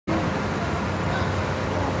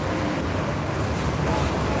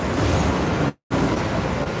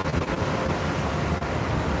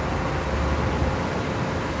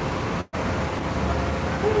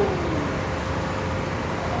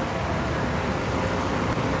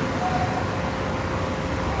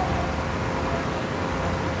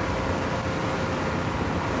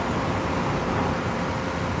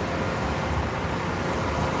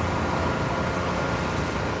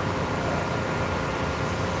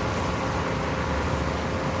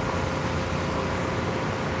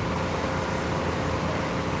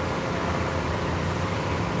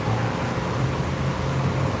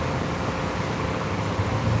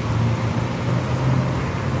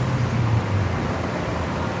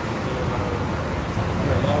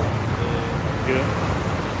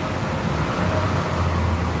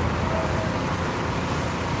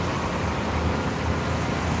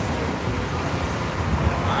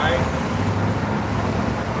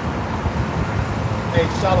Hey,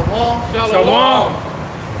 Shalom. Shalom.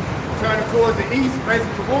 Turning towards the east, facing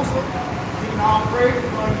Jerusalem. Giving all praise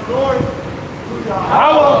and glory to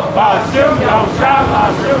Yahweh, Ba'ashem, Yahushua,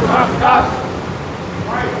 Ba'ashem, Ba'ashem.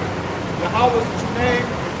 Right. Yahweh is the true name.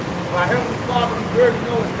 My Heavenly Father, we very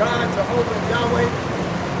know is God, Jehovah, and Yahweh.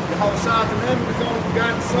 Yahushua, the name of his only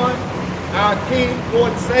begotten Son, our King, Lord,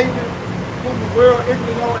 and Savior, whom the world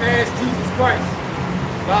ignorantly knows as Jesus Christ.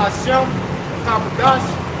 Ba'ashem,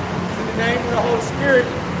 Kabadash, in the name of the Holy Spirit,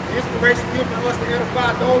 the inspiration given to us to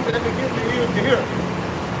edify those that have been given the ears to hear.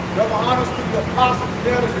 Double honors to the apostles,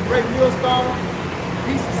 the elders, and great millstone.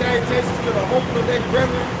 Peace and salutations to the hope of their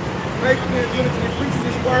brethren, faithfully and diligently preaching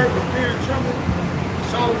this word with fear and trembling.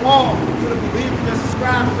 Shalom to the believers that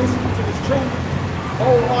subscribe and listen to this truth.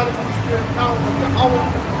 Wholehearted from the spirit and power of Yahweh,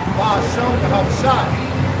 Ba'ashem, Yahushua.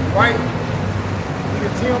 Right? We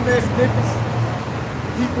the GMS Memphis,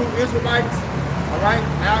 Hebrew Israelites, all right,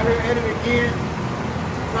 out here at it again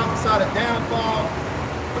to prophesy the downfall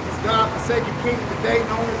of this God-forsaken kingdom today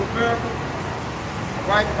known as America.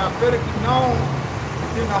 All right, prophetically known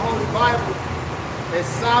within the Holy Bible as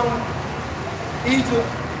Sodom,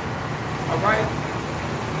 Egypt, all right,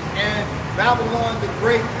 and Babylon the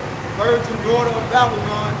Great, virgin daughter of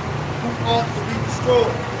Babylon, who ought to be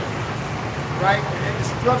destroyed, right? And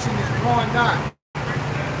destruction is drawing nigh,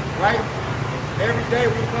 right? Every day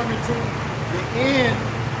we're coming to the end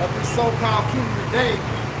of this so-called kingdom today,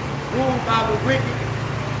 ruled by the wicked,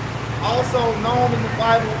 also known in the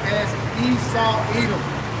Bible as Esau Edom,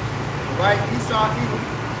 right? Esau Edom,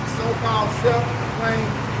 so-called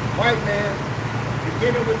self-proclaimed white man,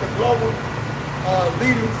 beginning with the global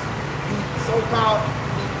leaders, the so-called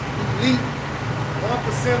elite,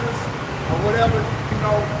 1%ers, or whatever, you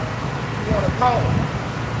know, you want to call them.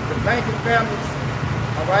 The banking families,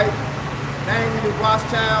 all right? Namely the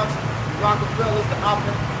Rothschilds, the Rockefellers, the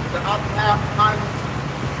Oppenheimers,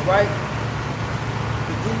 all right?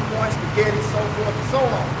 The DuPont, spaghetti, so forth and so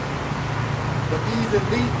on. But these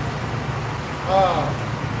elite,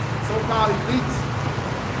 so-called elites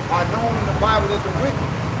are known in the Bible as the wicked.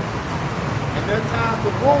 And their time to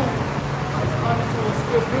rule is coming to a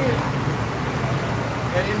swift end.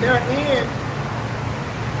 And in their end,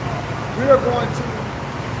 we're going to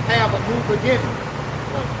have a new beginning,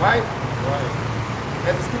 right? Right.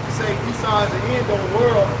 As the scripture says, Esau is the end of the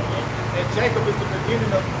world, and Jacob is the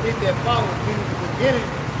beginning of it that follows, meaning the beginning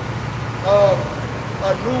of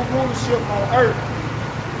a new rulership on earth,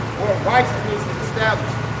 where righteousness is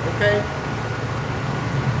established, okay?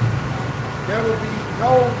 There will be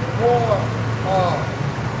no more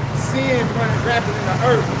sin running rapid in the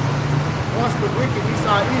earth once the wicked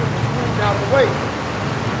Esau Edom is moved out of the way.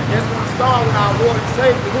 And that's going to start with our Lord and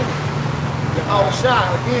Savior,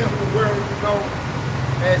 Yahushua, again, where we know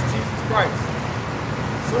as Jesus Christ.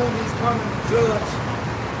 Soon he's coming to judge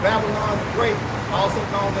Babylon the Great, also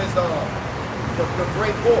known as the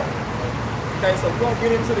Great War. Okay, so we're going to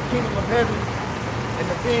get into the kingdom of heaven and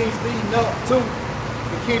the things leading up to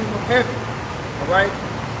the kingdom of heaven. All right?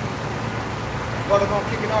 Brother, going to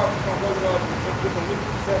kick it off. We're going to go with Luke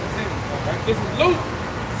 17. All right? This is Luke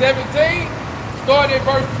 17, starting at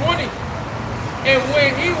verse 20. And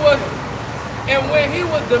when he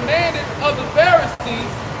was demanded of the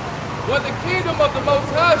Pharisees when the kingdom of the Most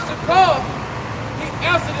High should come, he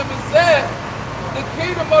answered them and said, the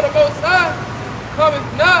kingdom of the Most High cometh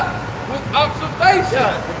not with observation.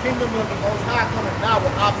 Yeah, the kingdom of the Most High cometh not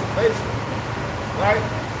with observation, right?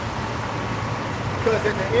 Because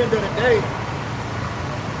at the end of the day,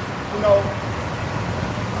 you know,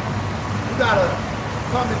 you gotta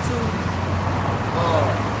come into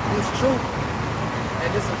this truth, and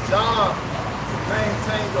it's a job to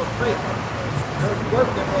maintain your faith. There's work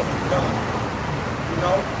that must be done, you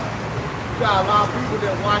know. You got a lot of people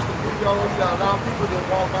that watch the videos, you got a lot of people that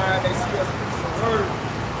walk by and they see us preaching the word,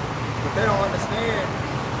 but they don't understand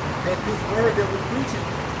that this word that we're preaching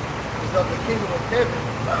is of the kingdom of heaven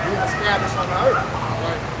being established on the earth.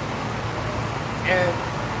 Right? And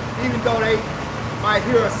even though they might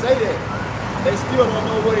hear us say that, they still don't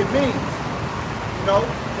know what it means. You know,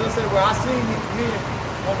 they'll say, well, I seen these men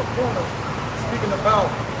on the corner speaking about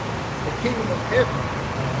the kingdom of heaven.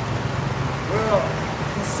 Well,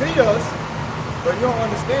 you see us, but you don't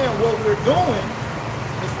understand what we're doing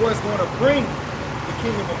is what's going to bring the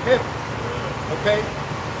kingdom of heaven. Okay?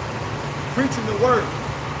 Preaching the word.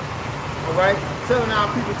 All right? Telling our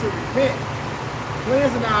people to repent.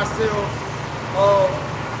 Cleansing ourselves of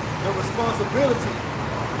the responsibility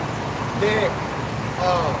that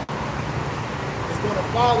is going to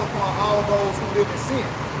fall upon all those who live in sin.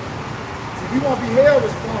 See, we won't be held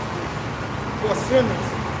responsible for sinners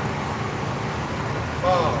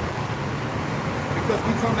because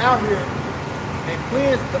we come out here and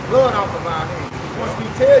cleanse the blood off of our hands. Once we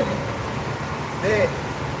tell you that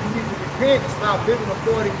you need to repent and stop living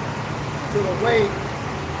according to the way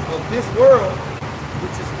of this world,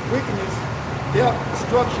 which is wickedness, death,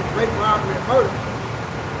 destruction, rape, robbery, and murder.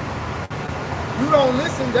 You don't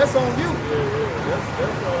listen, that's on you. That's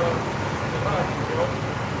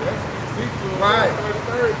Ezekiel. Right.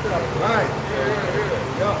 33rd chapter. Right.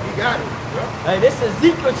 Yep, you got it. Yep. Hey, this is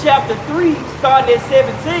Ezekiel chapter 3, starting at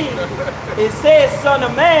 17. It says, Son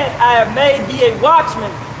of man, I have made thee a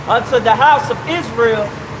watchman unto the house of Israel.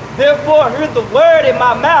 Therefore hear the word in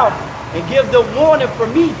my mouth and give the warning for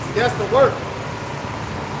me. That's the work.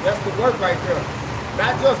 That's the work right there.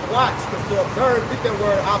 Not just watch, because to observe, get that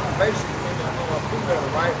word observation in the female,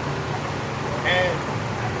 right? And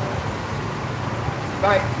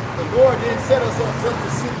like the Lord didn't set us up just to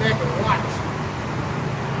sit back and watch.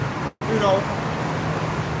 You know,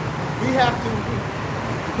 we have to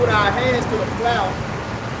put our hands to the plow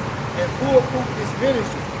and foolproof this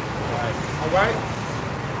ministry. All right?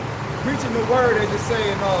 Preaching the word, as you say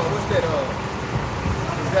in what's that?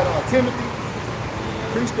 Is that Timothy?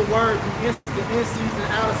 Preach the word, be instant in season,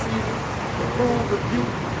 out of season, reprove,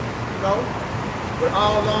 rebuke, you know, with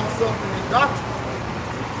all long suffering and doctrine.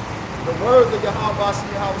 The words of Yahweh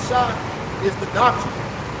is the doctrine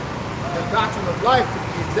of life, to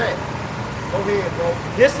be exact. Go ahead, bro.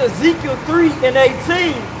 This is Ezekiel 3 and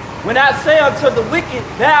 18. When I say unto the wicked,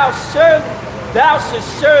 thou shalt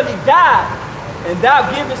surely die, and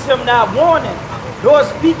thou givest him not warning, nor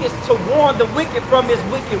speakest to warn the wicked from his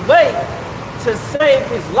wicked way, to save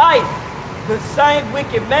his life, the same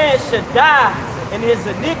wicked man should die in his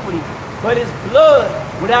iniquity, but his blood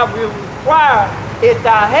without will require at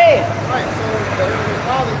thy hand. Right, so the Heavenly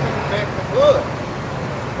Father coming back for blood,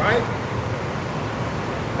 right?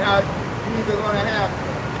 Now, you either going to have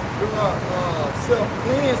yourself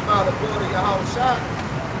cleansed by the blood of Yahweh,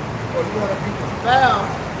 or you want to be defiled,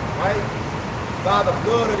 right, by the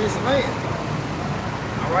blood of this land.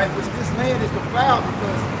 All right, which this land is defiled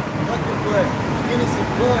because nothing but innocent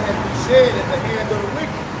blood has been shed at the hand of the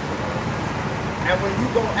wicked. And when you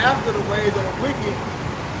go after the ways of the wicked,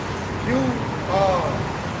 you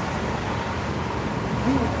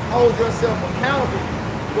hold yourself accountable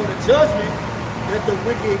for the judgment that the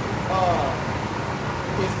wicked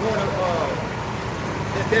is going to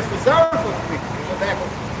that's reserved for the wicked. For lack of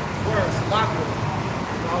words, sloppy.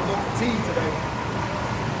 I'm a little fatigued today.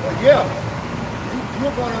 But yeah,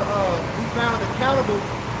 you're going to be found accountable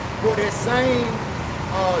for that same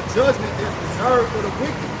judgment that's reserved for the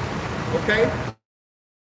wicked. Okay?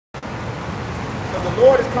 Because the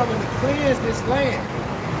Lord is coming to cleanse this land.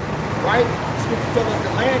 Right? Scripture tells us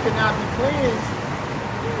the land cannot be cleansed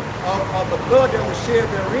of the blood that was shed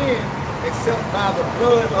therein, except by the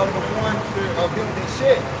blood of the one of them that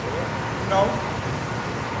shed. You know?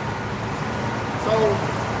 So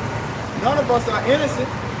none of us are innocent,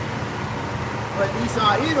 but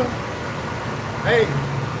Esau Edom, hey,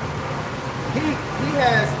 he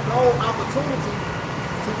has no opportunity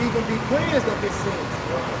to even be cleansed of his sins.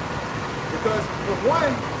 Because for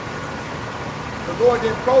one, the Lord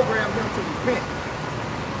didn't program him to repent.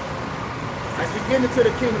 As we get into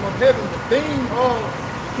the kingdom of heaven, the theme of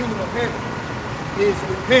the kingdom of heaven is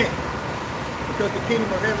repent, because the kingdom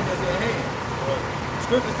of heaven is at hand.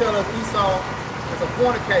 Scriptures tell us Esau is a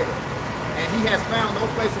fornicator, and he has found no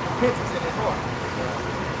place of repentance in his heart.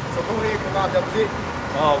 So go ahead, Kalab, that was it.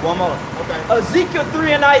 One more. Okay. Ezekiel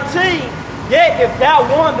 3 and 19. Yet if thou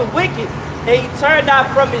warn the wicked, and he turn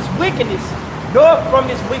not from his wickedness, nor from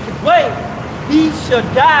his wicked way, he shall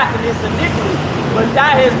die in his iniquity, but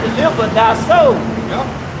thou hast delivered thy soul. Yep.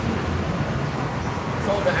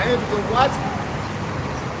 So the angels are watching.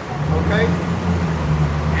 Okay?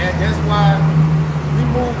 And that's why we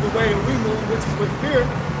move the way that we move, which is with fear,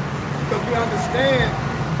 because we understand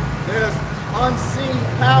there's unseen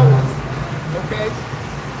powers, okay,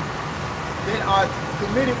 that are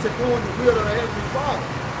committed to doing the will of the Heavenly Father.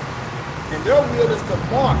 And their will is to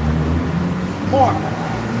mark.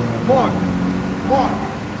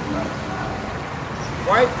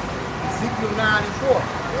 Right? Ezekiel 9 and 4.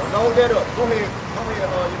 Load that up. Go ahead. We're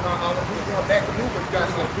going back to Luke. You got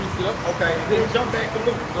some precept. Okay. Then jump back to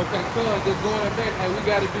Luke. Okay, so just going back, hey, we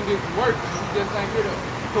got to do this work. We just ain't here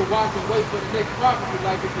to watch and wait for the next prophecy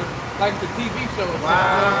like it's a TV show.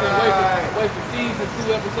 Right. Wait for season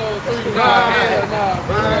 2, episode 3. Right.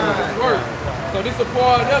 This work. So this is a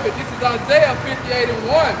part of it. This is Isaiah 58 and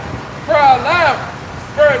 1. Cry aloud,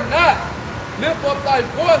 spare not, lift up thy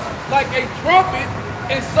voice like a trumpet,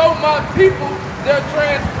 and show my people their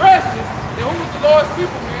transgressions. And who's the Lord's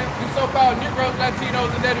people, man? You so-called Negroes, Latinos,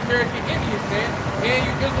 and Native American Indians, man. And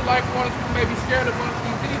you Israelite ones who may be scared of us,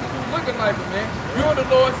 these people who looking like it, man. You're the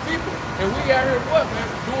Lord's people. And we out here what, man?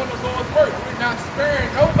 Doing the Lord's work. We're not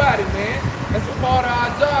sparing nobody, man. That's a part of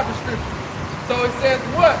our job description. So it says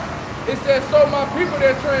what? It says, show my people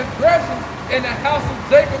their transgressions and the house of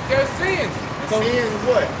Jacob their sins. So, sins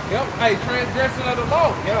what? Yep. Hey, transgression of the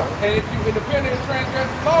law. Yeah. And if you independent of transgression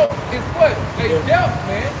of the law, it's what? They dealt,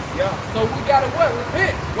 man. Yeah. So we gotta what?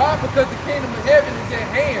 Repent. Why? Because the kingdom of heaven is at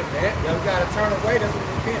hand, man. Yeah, we gotta turn away. That's what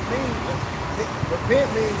repent means. Repent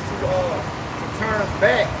means to turn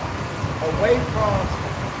back away from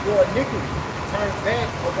your iniquity. Turn back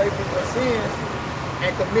away from your sins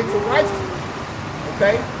and commit to righteousness.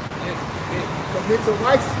 Okay? Commit to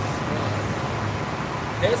righteousness.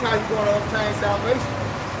 That's how you're going to obtain salvation.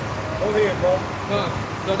 Go ahead, bro.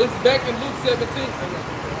 So this is back in Luke 17.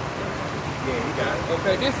 Yeah, you got it.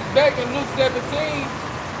 Okay, this is back in Luke 17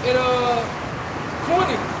 in 20.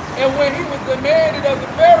 And when he was demanded of the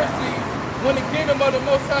Pharisees, when the kingdom of the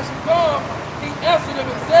Most High should come, he answered them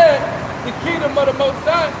and said, the kingdom of the Most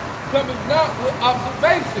High cometh not with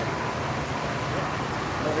observation.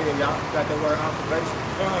 Over here, y'all. Got that word observation?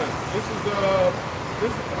 This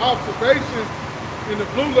is observation. In the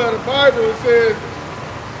Blue Letter Bible, it says,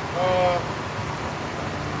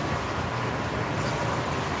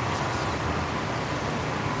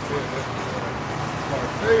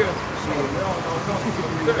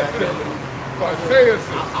 Partheus.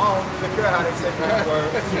 I don't really care how they say that word.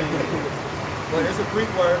 But it's a Greek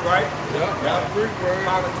word, right? Yeah, Greek word.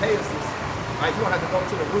 Partheus. Right, you don't have to go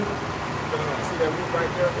to the root. You see that root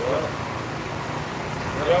right there?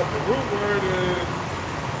 Yeah, the root word is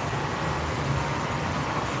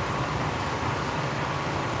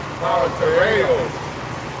Partereo.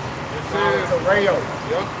 It says,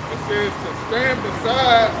 it says to stand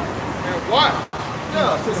beside and watch.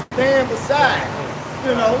 Yeah, to stand beside.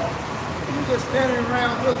 You know, you just standing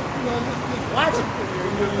around, just watching.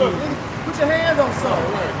 Look, nigga, put your hands on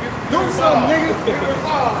something. Do something, nigga.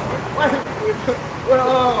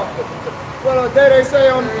 What day they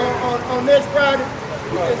say on next Friday?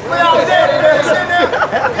 We all there, sitting there.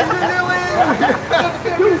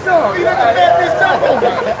 Do something. You let the bad bitch jump on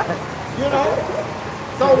me. You know?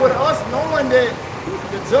 So with us knowing that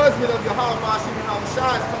the judgment of Yahweh Mashim and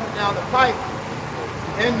Al-Shah is coming down the pipe,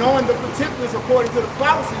 and knowing the particulars according to the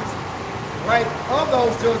prophecies, right, of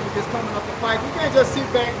those judgments that's coming up the pipe, we can't just sit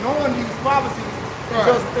back knowing these prophecies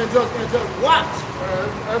and just watch.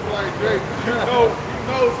 That's like Jake. You know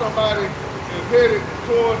somebody is headed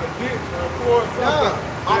toward a ditch or toward something.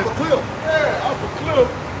 Off a cliff. Yeah, off a cliff,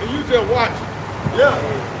 and you just watch it. Yeah.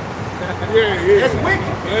 Yeah. That's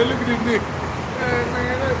wicked. Man, look at this nigga.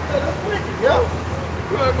 Man, that's wicked. Yeah.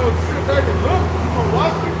 You ain't gonna sit back and look. You gonna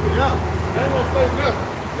watch it. Yeah. Ain't gonna say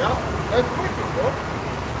nothing. Yeah. That's wicked, bro.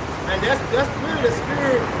 And that's really the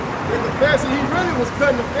spirit that the Pharisee, he really was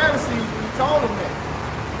cutting the Pharisees when he told them that.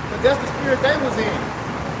 But that's the spirit they was in.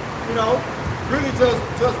 You know, really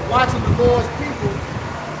just watching the Lord's people,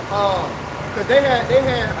 because they had a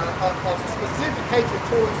specific hatred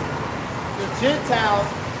towards the Gentiles,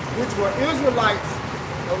 which were Israelites,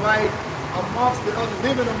 all right,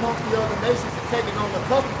 living amongst the other nations and taking on the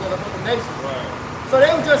customs of the other nations. Right. So they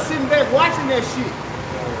were just sitting back watching that shit.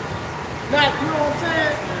 Now, you know what I'm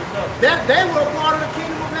saying? That they were a part of the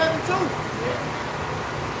kingdom of heaven too.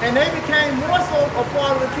 And they became more so a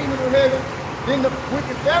part of the kingdom of heaven than the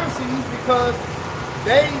wicked Pharisees, because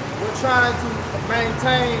they were trying to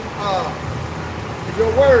maintain your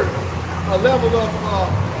word, a level of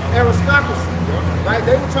aristocracy, right?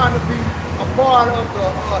 They were trying to be a part of the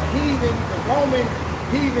the Roman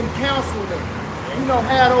heathen council that, you know,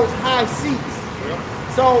 had those high seats.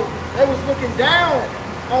 So they was looking down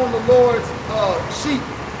on the Lord's sheep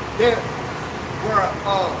that were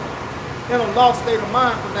in a lost state of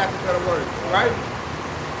mind, for lack of better words, right?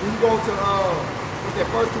 When you go to what's that,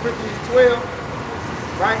 1 Corinthians 12,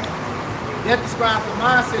 right? That describes the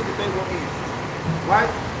mindset that they were in, right?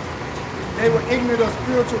 They were ignorant of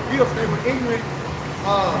spiritual gifts. They were ignorant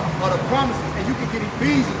of the promises, and you can get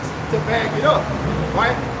Ephesians to back it up,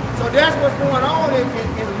 right? So that's what's going on in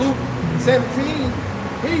Luke 17.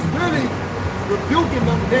 He's really rebuking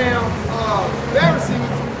them damn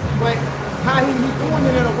Pharisees, but how he's doing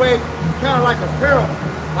it in a way kind of like a parable.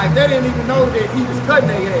 Like they didn't even know that he was cutting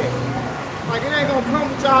their ass. Like it ain't gonna come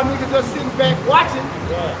with y'all niggas just sitting back watching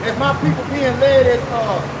as my people being led as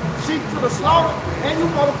sheep to the slaughter, and you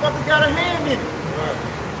motherfuckers got a hand in it.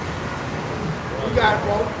 You got it,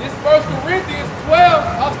 bro. This 1 Corinthians 12,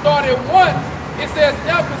 I'll start at 1. It says,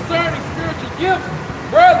 now concerning spiritual gifts,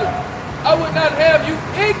 brother, I would not have you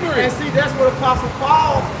ignorant. And see, that's what Apostle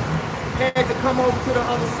Paul had to come over to the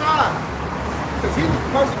other side because he was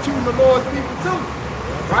persecuting the Lord's people too,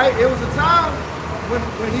 right? It was a time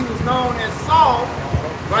when he was known as Saul,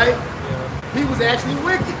 right? He was actually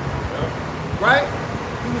wicked, right?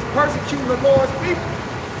 He was persecuting the Lord's people,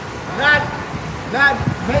 not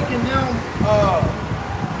making them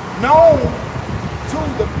known to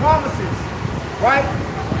the promises, right?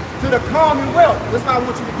 To the commonwealth. That's why I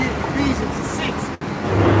want you to get Ephesians 6.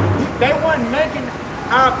 They weren't making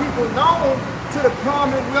our people known to the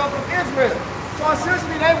commonwealth of Israel. So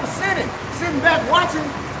essentially they were sitting back watching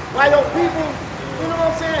while your people, you know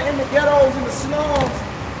what I'm saying, in the ghettos, in the slums,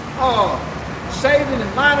 shaving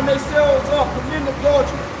and lining themselves up, committing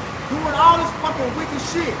adultery, doing all this fucking wicked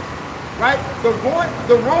shit, right? The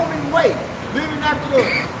Roman way, living after the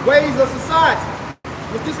ways of society.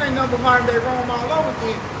 But this ain't nothing but modern day Rome all over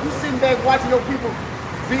again. You sitting back watching your people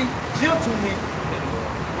be gentlemen,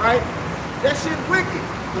 right? That shit wicked.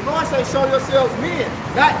 The Lord say, show yourselves men,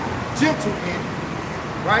 not gentlemen,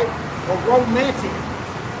 right? Or romantic.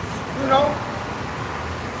 You know?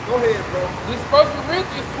 Go ahead, bro. This 1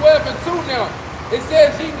 Corinthians 12 and 2 now. It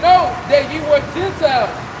says, ye know that ye were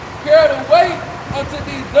Gentiles, carried away unto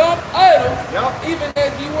these dumb idols, even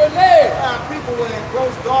as ye were led. People were in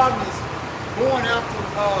gross darkness, going after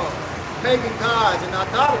pagan gods and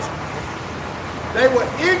idolatry. They were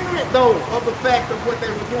ignorant though of the fact of what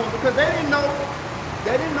they were doing because they didn't know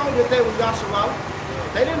that they were Yahshua.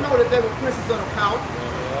 They didn't know that they were princes of the power.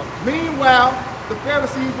 Meanwhile, the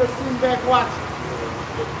Pharisees were sitting back watching.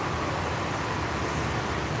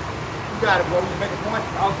 You got it, bro. You make a point?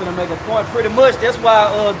 I was gonna make a point. Pretty much, that's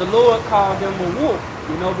why the Lord called them a wolf.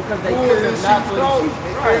 You know, because they cared not for the sheep.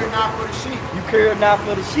 They cared not for the sheep. You cared not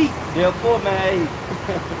for the sheep. Therefore, man, hey,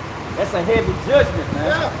 that's a heavy judgment,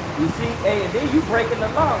 man. Yeah. You see, hey, and then you breaking the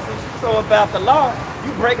law. Since you so about the law,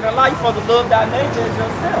 you breaking the law. You supposed to love thy neighbor as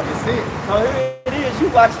yourself. That's it. So here it is. You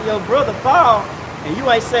watching your brother fall, and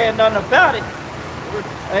you ain't saying nothing about it.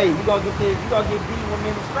 Hey, you gonna get beat with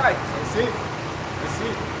many stripes. That's it. That's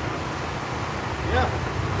it. Yeah.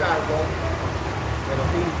 You got it, bro.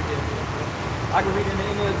 I can read in the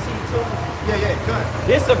NLT too. Yeah, good.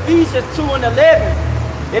 This Ephesians 2 and 11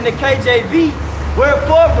 in the KJV.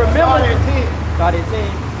 Wherefore remember God in 10.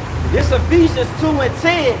 This Ephesians 2 and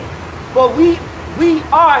 10. For we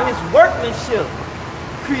are his workmanship,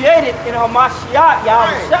 created in Hamashiach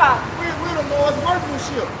Yahushua. We're the Lord's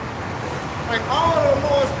workmanship. Like all of the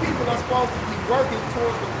Lord's people are supposed to be working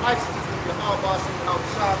towards the righteousness of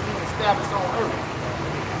Yahushua being established on earth.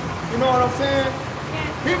 You know what I'm saying?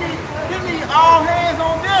 He need all hands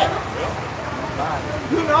on deck.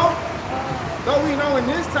 You know? Though we know in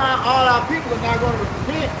this time all our people are not going to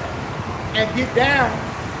repent and get down,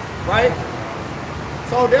 right?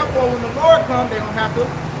 So therefore when the Lord comes, they're going to have to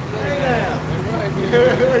lay down. He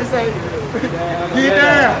say, get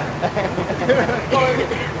down.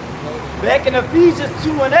 Back in Ephesians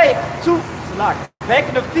 2 and 8, back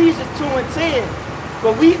in Ephesians 2 and 10,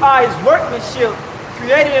 for we are his workmanship,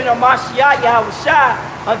 created in Hamashiach Yahushua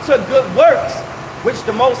unto good works, which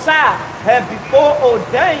the Most High have before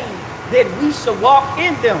ordained that we shall walk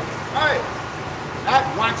in them. Right. Not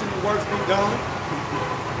watching the works be done.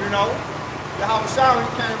 You know? Yahushua, when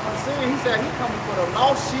he came on the scene, he said he coming for the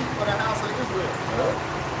lost sheep for the house of Israel.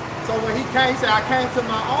 So when he came, he said, I came to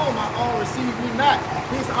my own received me not.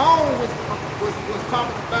 His own was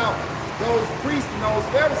talking about those priests and those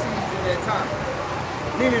Pharisees in that time.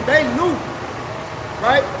 Meaning they knew,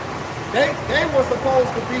 right? They were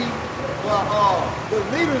supposed to be the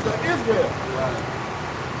leaders of Israel.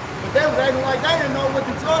 But they was acting like they didn't know what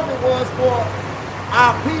the judgment was for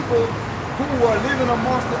our people who were living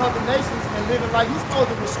amongst the other nations and living like you're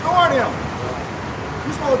supposed to restore them.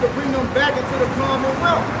 You're supposed to bring them back into the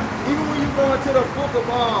commonwealth. Even when you go into the book of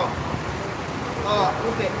what's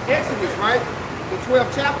that, Exodus, right? The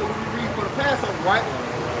 12th chapter when you read for the Passover, right?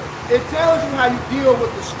 It tells you how you deal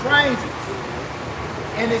with the strangers.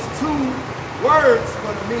 And it's two words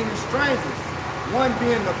for the meaning strangers. One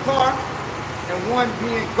being the car and one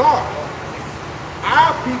being guard.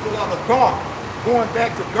 Our people are the guard, going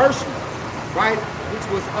back to Gershon, right? Which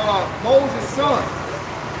was Moses' son,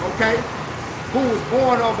 okay? Who was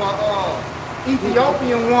born of a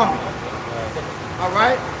Ethiopian woman, all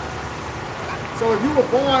right? So if you were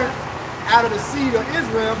born out of the seed of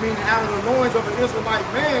Israel, meaning out of the loins of an Israelite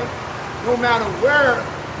man, no matter where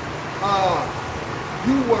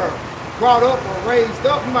you were brought up or raised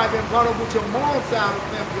up, you might have been brought up with your mom's side of the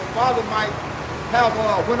family. Your father might have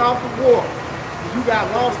went off to war. You got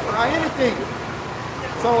lost or anything.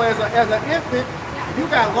 So as an infant, if you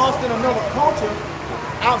got lost in another culture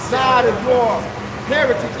outside of your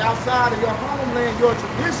heritage, outside of your homeland, your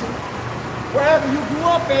tradition, wherever you grew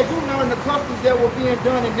up at, you learn the customs that were being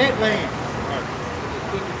done in that land.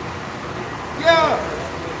 Yeah.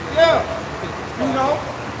 You know,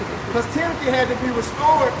 because Timothy had to be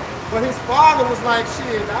restored, but his father was like,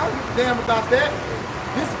 shit, I don't give a damn about that.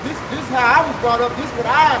 This is how I was brought up. This is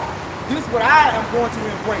what I am going to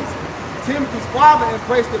embrace. Timothy's father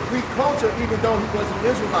embraced the Greek culture even though he was an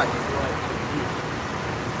Israelite.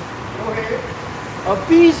 Go ahead.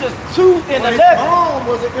 Ephesians 2 and But 11. his mom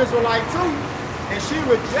was an Israelite too, and she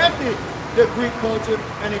rejected the Greek culture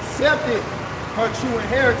and accepted her true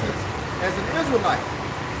inheritance as an Israelite.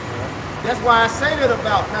 That's why I say that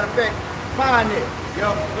about, matter of fact, find it.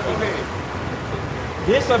 Yo, go ahead.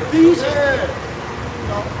 This Ephesians,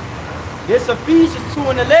 Yeah. this Ephesians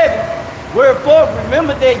 2 and 11. Wherefore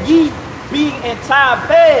remember that ye, being in time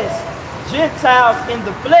past, Gentiles in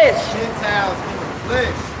the flesh. Gentiles in the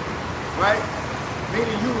flesh, right?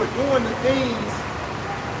 Meaning you were doing the things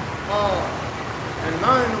and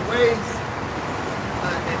learning the ways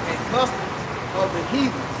and customs of the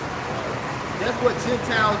heathens. That's what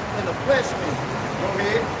Gentiles in the flesh means. Go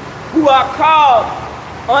ahead. Who are called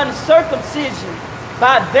uncircumcision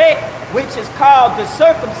by that which is called the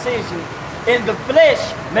circumcision in the flesh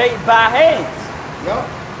made by hands. Yup.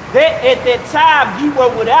 That at that time ye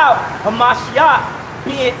were without Hamashiach,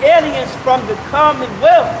 being aliens from the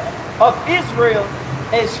commonwealth of Israel,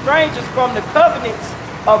 and strangers from the covenants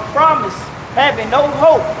of promise, having no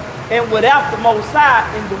hope, and without the Most High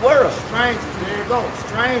in the world. Strangers, there you go.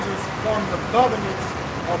 Strangers from the covenants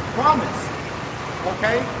of promise.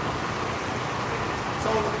 Okay?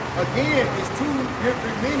 So again, it's two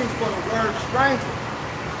different meanings for the word stranger.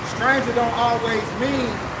 Stranger don't always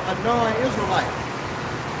mean a non-Israelite.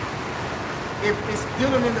 If it's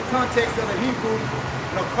dealing in the context of the Hebrew,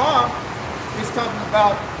 Nakar is talking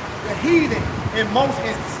about the heathen in most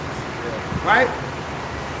instances, right?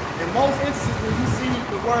 In most instances, when you see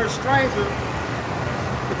the word stranger,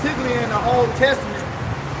 particularly in the Old Testament,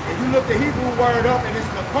 if you look the Hebrew word up and it's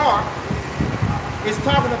Nakar, it's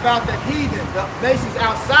talking about the heathen, the nations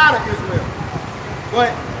outside of Israel.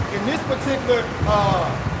 But in this particular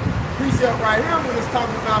precept right here, when it's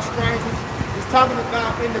talking about strangers, it's talking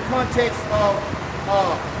about in the context of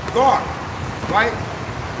Gar, right?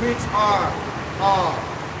 Which are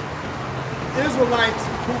Israelites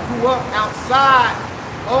who grew up outside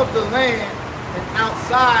of the land and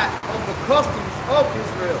outside of the customs of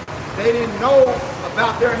Israel. They didn't know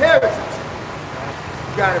about their heritage.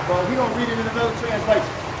 You got it, bro. We're going to read it in another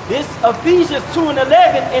translation. This Ephesians 2 and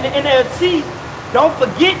 11 in the NLT, don't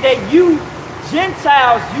forget that you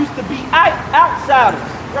Gentiles used to be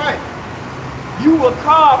outsiders. Right. You were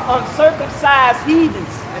called uncircumcised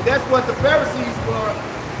heathens. And that's what the Pharisees were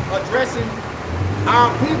addressing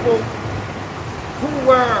our people who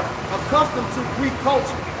were accustomed to Greek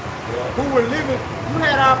culture, who were living, you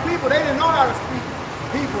had our people, they didn't know how to speak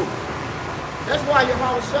Hebrew. That's why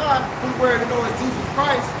Yahushua, who we're to know as Jesus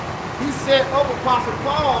Christ, he set up Apostle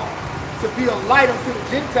Paul to be a light unto the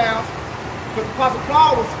Gentiles, because Apostle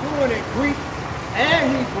Paul was fluent in Greek and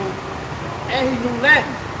Hebrew, and he knew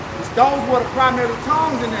Latin. Those were the primary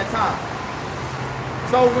tongues in that time.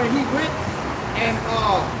 So when he went and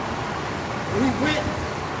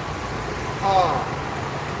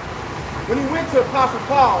when he went to Apostle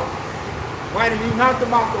Paul, right, and he knocked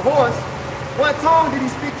him off the horse, what tongue did he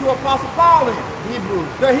speak to Apostle Paul in? Hebrew.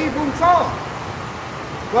 The Hebrew tongue.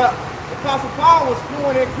 But Apostle Paul was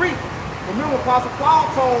fluent in Greek. Remember, Apostle Paul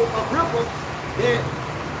told Agrippa that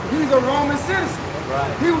he's a Roman citizen.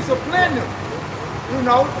 Right. He was supplanting him, you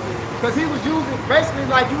know, because he was using, basically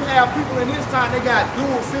like you have people in this time, they got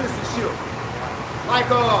dual citizenship. Like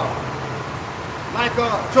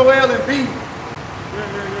Joel Embiid.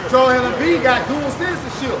 Joel Embiid got dual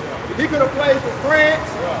citizenship. He could have played for France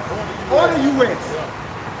or the U.S.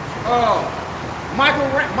 Michael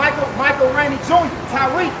Rainey Jr.,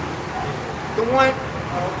 Tyreek, the one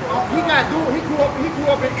he grew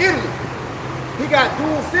up in Italy. He got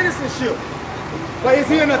dual citizenship. But is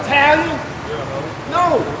he an Italian?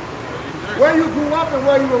 No. Where you grew up and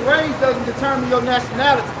where you were raised doesn't determine your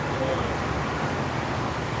nationality.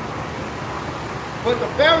 But the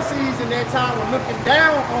Pharisees in that time were looking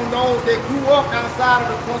down on those that grew up outside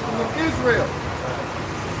of the custom of Israel.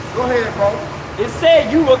 Go ahead, bro. It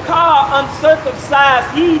said you were called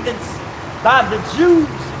uncircumcised heathens by the Jews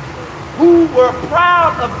who were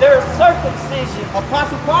proud of their circumcision.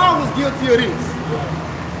 Apostle Paul was guilty of this.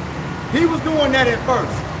 He was doing that at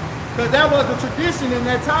first. Because that was the tradition in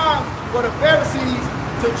that time for the Pharisees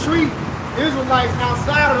to treat Israelites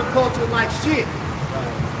outside of the culture like shit.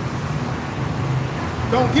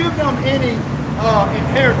 Don't give them any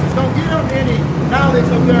inheritance. Don't give them any knowledge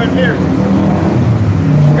of their inheritance.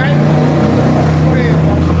 Okay? Go ahead,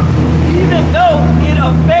 Paul. Even though it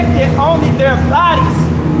affected only their bodies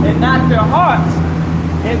and not their hearts.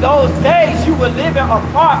 In those days, you were living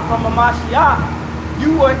apart from a Mashiach.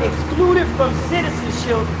 You were excluded from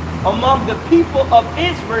citizenship among the people of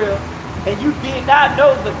Israel, and you did not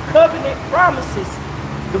know the covenant promises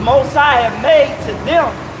the Most High had made to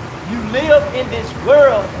them. You live in this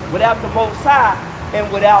world without the Most High and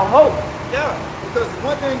without hope. Yeah, because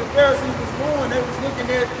one thing the Pharisees was doing, they was looking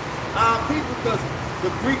at our people, because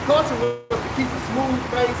the Greek culture was to keep a smooth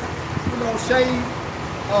face, you know, shave,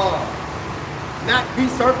 not be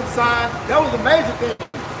circumcised. That was a major thing,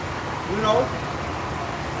 you know,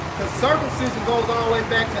 because circumcision goes all the way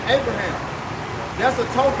back to Abraham. That's a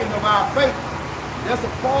token of our faith. That's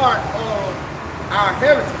a part of our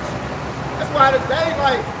heritage. That's why today,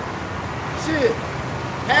 like, shit,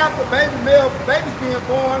 half the babies being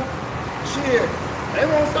born, shit, they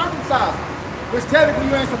won't circumcise them. Which technically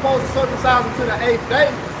you ain't supposed to circumcise them to the 8th day,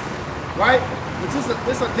 right? But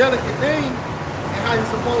it's a delicate thing, and how you're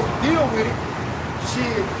supposed to deal with it.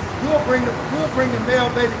 Shit, we'll bring the male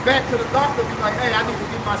baby back to the doctor, be like, hey, I need to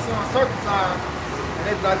get my son circumcised. And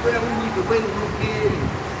they be like, well, we need to wait a little bit, and,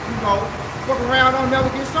 you know, fuck around, don't never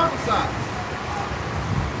get circumcised.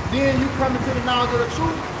 Then you come into the knowledge of the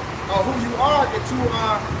truth of who you are, that you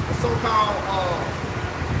are a so-called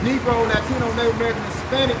Negro, Latino, Native American,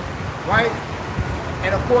 Hispanic, right?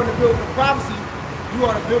 And according to biblical prophecy, you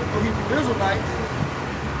are the biblical Hebrew Israelites.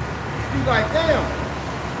 You like, damn,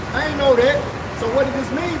 I ain't know that. So what does this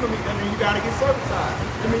mean for me? I mean, you gotta get circumcised.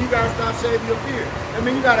 I mean, you gotta stop shaving your beard. I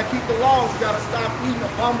mean, you gotta keep the laws. You gotta stop eating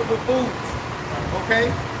abominable foods. Okay?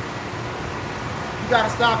 You gotta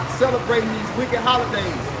stop celebrating these wicked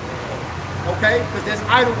holidays. Okay? Because that's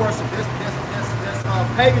idol worship. That's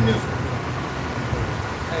paganism.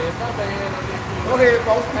 Hey, if I may hand on this, Go ahead,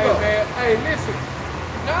 folks. hey, man. Hey, listen.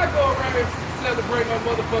 Now I go around and celebrate my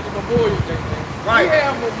motherfucking Memorial Day, man. Right. We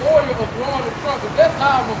have Memorial of blowing the trumpet. That's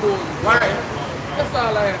our Memorial Day. Right. Man. That's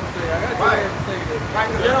all I have to say. I got to say that. Right,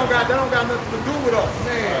 because they don't got nothing to do with us.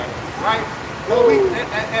 Man. Right? Well, we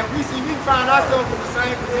find ourselves in the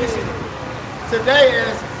same position today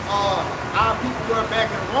as our people were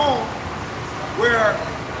back in Rome, where,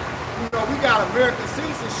 you know, we got American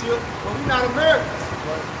citizenship, but we're not Americans.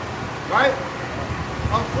 Right?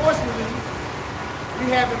 Unfortunately,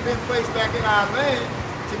 we haven't been placed back in our land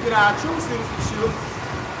to get our true citizenship,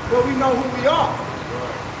 but we know who we are.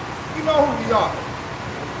 We know who we are.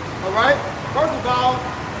 All right? First of all,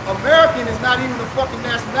 American is not even a fucking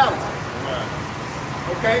nationality.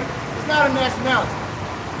 Okay? It's not a nationality.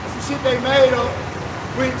 It's some shit they made up,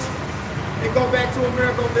 which they go back to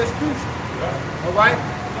American Vespucci. All right?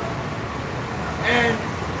 And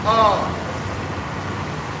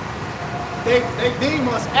they deem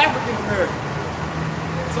us African American.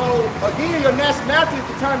 So again, your nationality is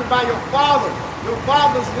determined by your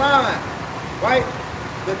father's line, right?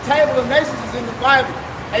 The table of nations is in the Bible,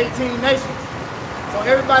 18 nations. So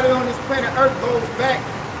everybody on this planet Earth goes back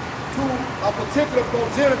to a particular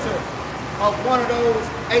progenitor of one of those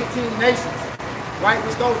 18 nations, right?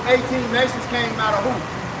 Which those 18 nations came out of who?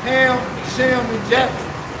 Ham, Shem, and Japheth.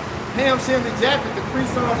 Ham, Shem, and Japheth, the three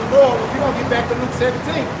sons of Noah. We're going to get back to Luke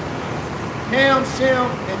 17. Ham, Shem,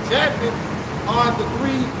 and Japheth are the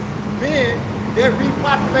three men that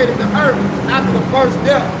repopulated the earth after the first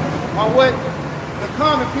death, or what the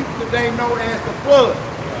common people today know as the flood.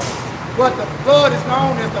 But the flood is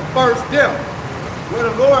known as the first death, where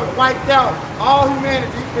the Lord wiped out all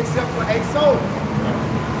humanity except for 8 souls.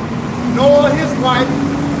 Noah, his wife,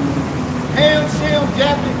 Ham, Shem,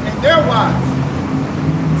 Japheth, and their wives.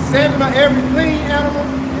 7 of every clean animal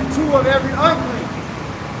and 2 of every unclean.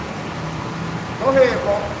 Go ahead,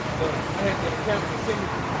 bro. I had to count the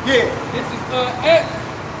Yeah. This is Acts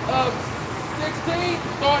 16,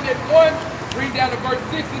 starting at 1. Read down to verse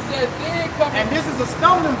 6, it says, then come... And this is a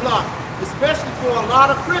stumbling block, especially for a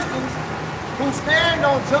lot of Christians who stand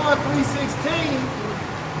on John 3:16.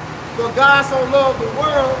 For God so loved the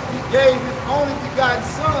world, he gave his only begotten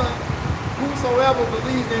Son. Whosoever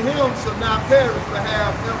believes in him shall not perish but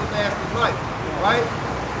have everlasting life. Right?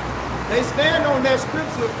 They stand on that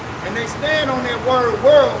scripture and they stand on that word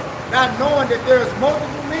world, not knowing that there's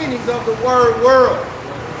multiple meanings of the word world.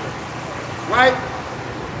 Right?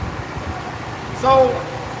 So,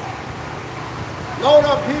 load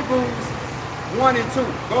up Hebrews 1 and 2.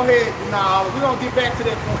 Go ahead. Now, we're going to get back to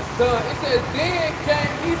that point. It says, then came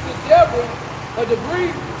he to Deborah, a degree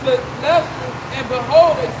to Lester, and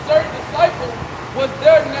behold, a certain disciple was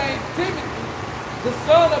there named Timothy, the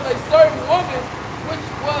son of a certain woman, which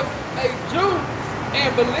was a Jew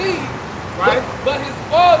and believed, Right. but his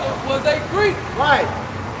father was a Greek. Right.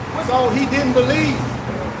 So he didn't believe.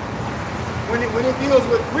 When it deals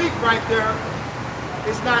with Greek right there,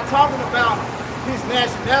 it's not talking about his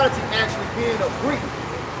nationality actually being a Greek.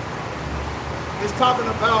 It's talking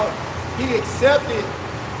about he accepted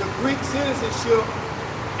the Greek citizenship,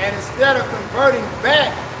 and instead of converting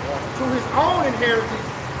back to his own inheritance,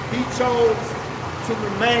 he chose to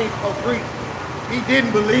remain a Greek. He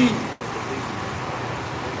didn't believe.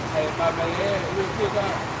 Hey, if I may add real quick,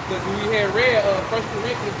 because we had read 1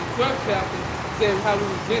 Corinthians, the 12th chapter, said how we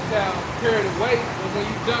were Gentiles carried away. And when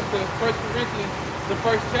you jump to 1 Corinthians, the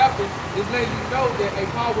 1st chapter, it's letting you know that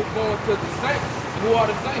Paul was going to the saints. Who are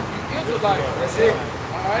the saints? You Israelites. That's it.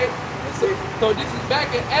 All right? That's it. So this is back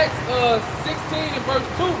in Acts 16 and verse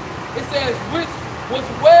 2. It says, which was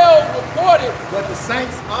well reported. But the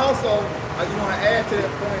saints also, you want to add to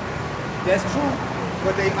that point, that's true.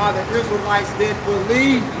 But they are the Israelites that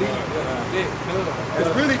believe. It's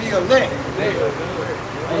really the elect.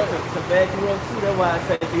 To back you up too, that's why I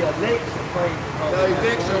say the election praise. The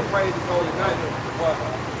elect shall praise his holy name.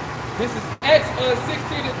 This is Acts 16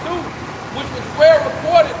 and 2, which was well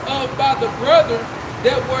reported of by the brethren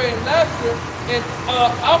that were in Lystra and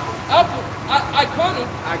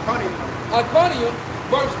Iconium,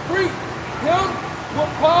 verse 3. Him will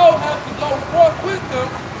Paul have to go forth with them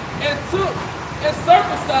and took and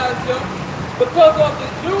circumcised them because of the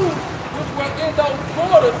Jews which were in those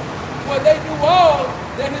borders, where they knew all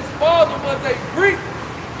that his father was a Greek.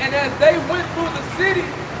 And as they went through the city,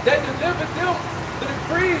 they delivered them the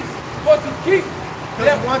decrees for to keep.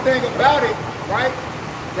 Because one thing about it, right?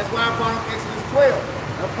 That's why I brought up Exodus 12.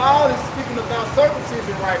 Now Paul is speaking about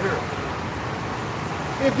circumcision right here.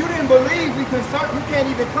 If you didn't believe, you can't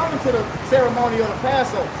even come into the ceremony of the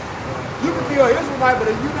Passover. You can be an Israelite, but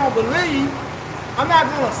if you don't believe, I'm not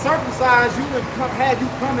going to circumcise you and have you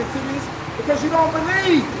come into this because you don't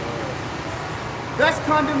believe. That's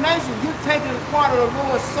condemnation. You're taking part of the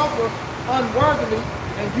Lord's Supper unworthily,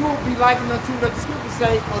 and you will be likened unto, let the scripture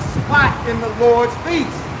say, a spot in the Lord's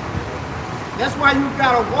feast. That's why you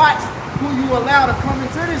got to watch who you allow to come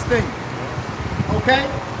into this thing. Okay?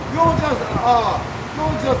 You don't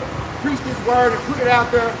just preach this word and put it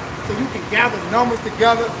out there so you can gather numbers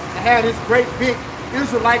together and have this great big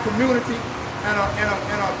Israelite community and a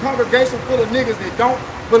congregation full of niggas that don't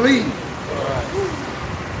believe.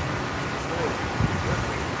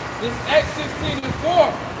 This Acts 16 and 4.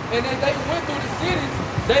 And as they went through the cities,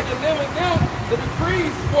 they delivered them the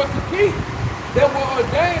decrees for to keep that were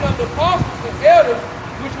ordained of the apostles and elders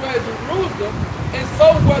which were at Jerusalem, and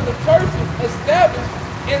so were the churches established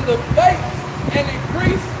in the faith and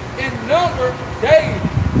increased in number daily.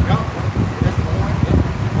 Yep, that's the point.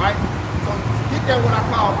 Right? So get that what I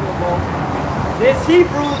call for, bro. This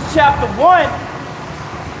Hebrews chapter 1,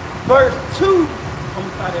 verse 2. I'm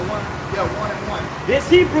gonna start at 1. Yeah, 1 and 1. This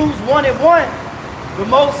Hebrews 1 and 1. The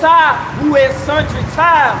Most High, who at sundry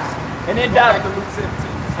times and in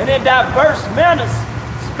diverse manners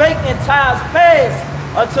spake in times past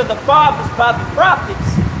unto the fathers by the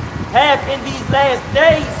prophets, have in these last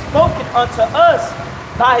days spoken unto us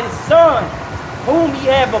by his Son, whom he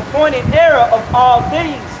have appointed heir of all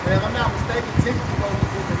things. And if I'm not mistaken, Timothy wrote the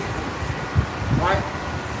book of Hebrews. Right?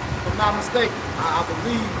 If I'm not mistaken, I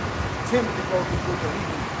believe Timothy wrote the book of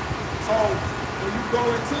Hebrews. So when you go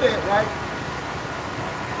into that, right?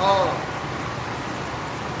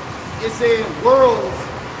 It said worlds,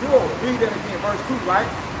 read that again, verse 2, right?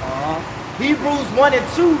 Hebrews 1 and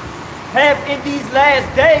 2 have in these last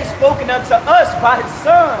days spoken unto us by his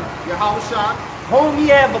Son, Yahushua, whom he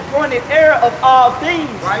have appointed heir of all things,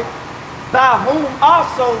 right? by whom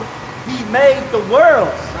also he made the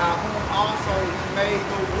worlds. By whom also he made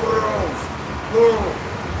the worlds, plural.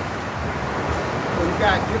 So you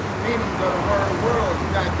got different meanings of the word world. You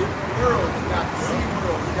got different worlds. You got the sea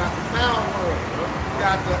world. You got the fowl world. You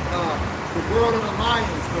got the world of the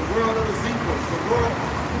lions, the world of the zebras, the world,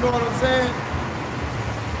 you know what I'm saying?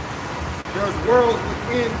 There's worlds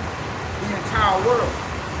within the entire world.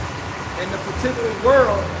 And the particular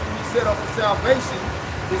world he set up for salvation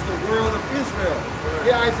is the world of Israel.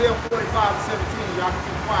 Yeah, Isaiah 45 and 17. Y'all can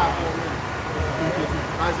keep quiet for a minute.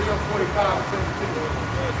 Isaiah 45 and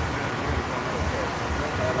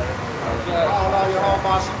 17. Allah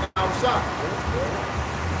Yahweh Shah.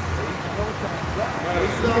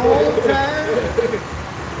 It's the whole time.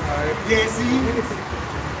 Yes, he is.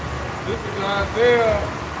 This is Isaiah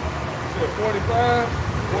 45,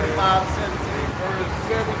 45 and 17. verse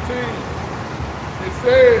 17. It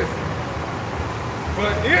says,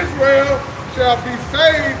 but Israel shall be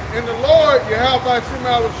saved in the Lord Yahweh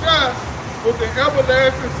Shah with an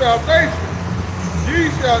everlasting salvation. Ye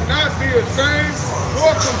shall not be ashamed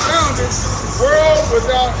nor confounded, world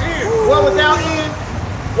without end. What without end?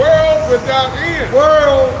 World without end.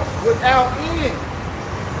 World without end.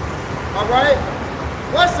 All right?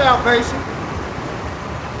 What's salvation?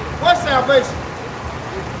 What's salvation?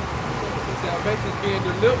 Salvation is being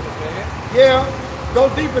delivered, man. Yeah, go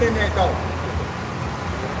deeper than that though.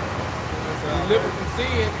 Delivered from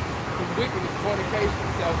sin, from wickedness, fornication,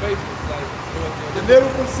 salvation. Like,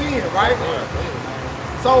 Delivered from sin, right?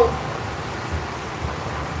 So,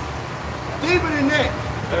 deeper than that.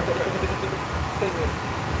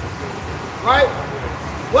 Right?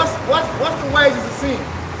 What's the wages of sin?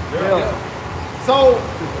 Yeah. So,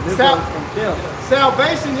 Deliverance from death.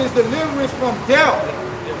 salvation is deliverance from death.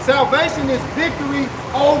 Salvation is victory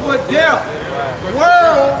over death.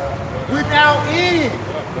 World without end.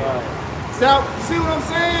 See what I'm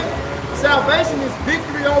saying? Salvation is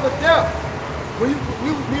victory over death. When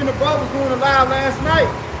me and the brothers doing a live last night,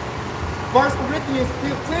 1 Corinthians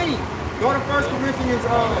 15. Go to 1 Corinthians,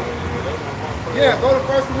 go to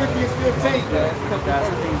 1 Corinthians 15.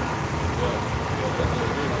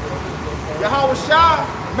 Yahweh Shah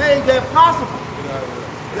made that possible.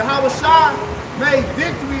 Yahweh Shah made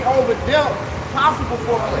victory over death possible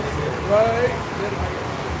for us. right?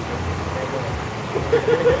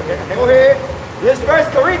 Go ahead. This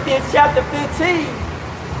 1 Corinthians chapter 15,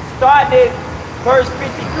 starting at verse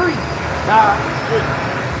 53. Now,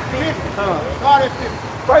 Start at 50.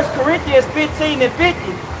 1 Corinthians 15 and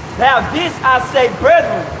 50. Now this I say,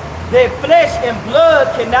 brethren, that flesh and blood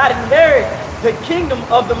cannot inherit the kingdom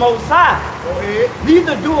of the Most High. Go ahead.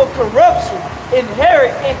 Neither do a corruption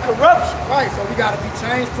inherit incorruption. Right, so we got to be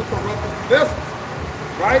changed to corruptible vessels.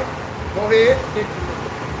 Right? Go ahead.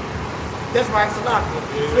 That's right, Salah.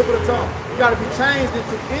 Slip of the tongue. You got to be changed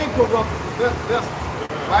into incorruptible vessels.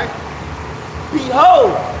 Right?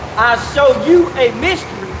 Behold, I show you a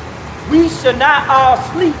mystery. We shall not all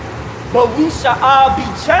sleep, but we shall all be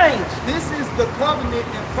changed. This is the covenant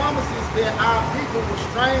and promises that our people were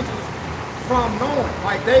strangers from knowing.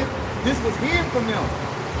 Like this was hidden from them.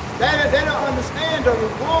 They don't understand the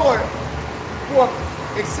reward for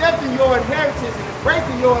accepting your inheritance and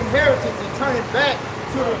embracing your inheritance and turning back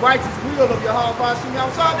to the righteous will of Yahweh Bashim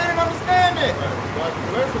Yahushua. They didn't understand that. Like the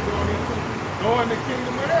blessing going into knowing the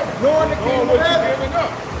kingdom of heaven. Knowing the kingdom of what heaven. you're giving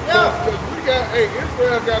up. Yeah. Because we got,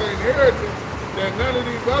 Israel got an inheritance that none of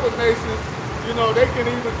these other nations, they can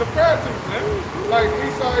even compare to. Man. Like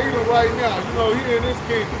Esau Edom right now, he in his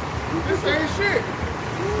kingdom. This ain't shit.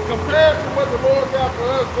 Compared to what the Lord got for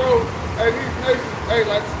us, bro, these nations,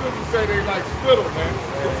 like the scriptures say, they like spittle, man.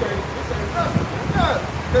 This ain't nothing. Yeah,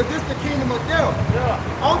 because this the kingdom of death.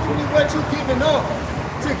 Yeah. Ultimately, what you giving up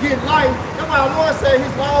to get life, that's why the Lord said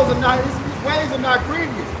his laws are not, his ways are not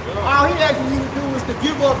grievous. Yeah. All he asking you to do is to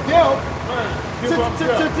give up death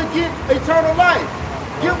to get eternal life.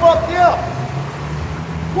 Give up death.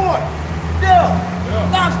 Pork, death,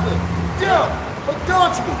 lobster, death,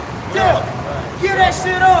 adultery, death. Give that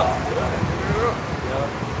shit up.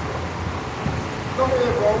 Go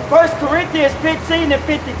ahead, bro. 1 Corinthians 15 and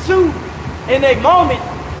 52. In a moment,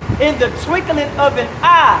 in the twinkling of an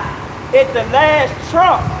eye, at the last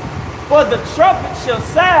trump, for the trumpet shall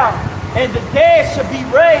sound, and the dead shall be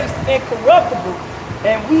raised incorruptible,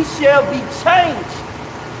 and we shall be changed.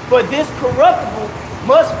 For this corruptible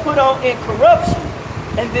must put on incorruption,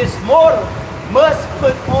 and this mortal must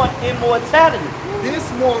put on immortality. This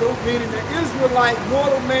mortal, meaning the Israelite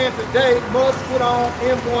mortal man today, must put on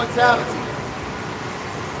immortality.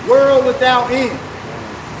 World without end.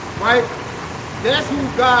 Right? That's who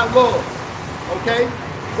God loves. Okay?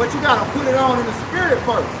 But you gotta put it on in the spirit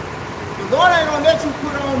first. The Lord ain't gonna let you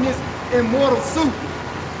put on this immortal suit.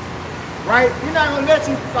 Right? He's not gonna let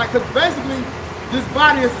you, cause basically this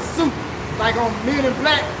body is a suit. Like on Men in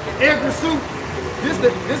Black, Edgar suit.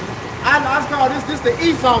 I call this the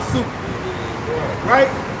Esau suit. Right?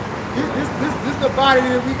 This the body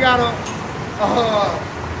that we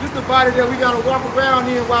gotta walk around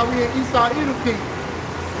in while we in Esau Edom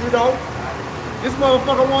kingdom. This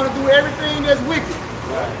motherfucker wanna do everything that's wicked.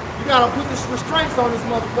 You gotta put the restraints on this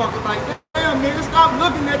motherfucker. Like, damn nigga, stop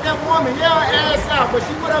looking at that woman. Yeah, her ass out, but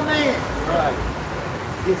she with her man. Right.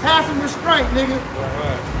 Have some restraint, nigga.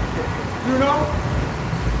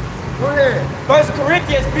 Go ahead. 1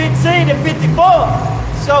 Corinthians 15 and 54.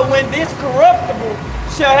 So when this corruptible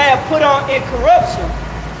shall have put on incorruption,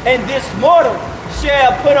 and this mortal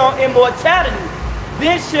shall put on immortality,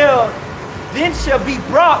 then shall be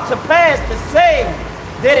brought to pass the saying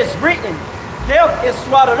that is written, death is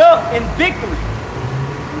swallowed up in victory.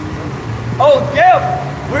 O death,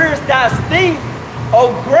 where is thy sting?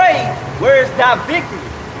 O grave, Where is thy victory?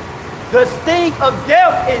 The sting of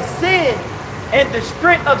death is sin, and the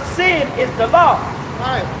strength of sin is the law.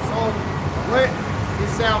 Right. So what is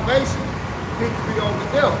salvation? Victory over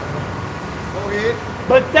death. Go ahead.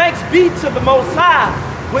 But thanks be to the Most High,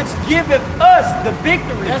 which giveth us the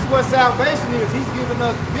victory. That's what salvation is. He's giving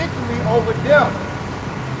us victory over death.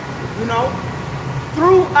 You know?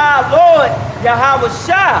 Through our Lord Yahweh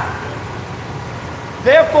Shai.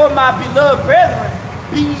 Therefore, my beloved brethren,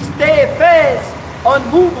 be steadfast,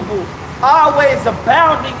 unmovable, always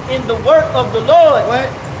abounding in the work of the Lord. What?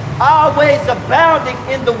 Always abounding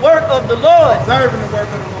in the work of the Lord. Observing the work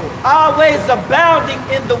of the Lord. Always abounding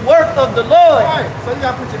in the work of the Lord. Right. So you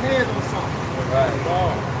gotta put your hands on something. Right. You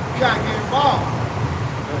gotta get involved.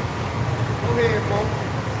 Go ahead, bro.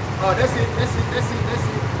 That's it.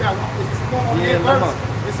 Yeah, it's some more on that verse.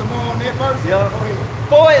 It's some more on that verse. Yeah. Go ahead.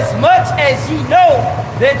 For as much as ye know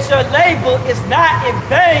that your labor is not in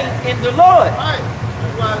vain in the Lord. Right.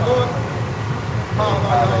 That's why the Lord, it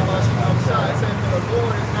says that the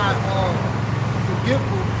Lord is not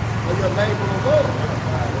forgetful of your labor of love.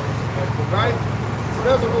 Right? So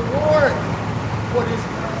there's a reward for this,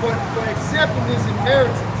 for accepting this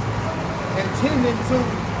inheritance and tending to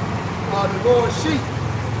the Lord's sheep.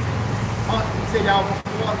 He said y'all want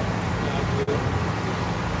some water?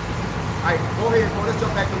 Alright, go ahead, bro. Let's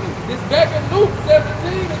jump back to Luke. It's back in Luke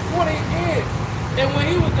 17 and 20 again. And when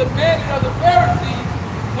he was demanding of the Pharisees,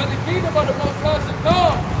 when the kingdom of the Most High should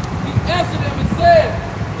come, he answered them and said,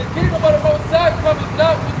 the kingdom of the Most High cometh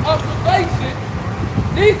not with observation,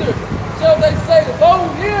 neither shall they say, lo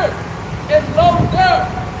here and lo there.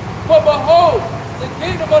 For behold, the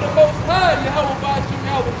kingdom of the Most High,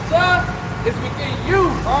 Yahweh Shai, is within you.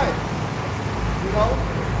 Right. You know?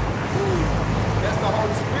 That's the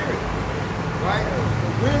Holy Spirit. Right?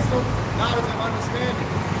 Wisdom, knowledge, and understanding.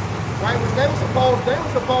 Right? Which they were supposed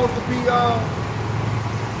to be, the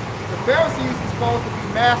Pharisees were supposed to be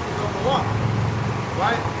masters of the law.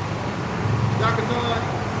 Right? Yakanan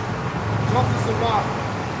jumped to Sirach.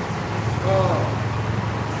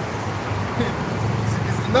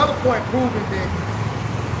 It's another point proving that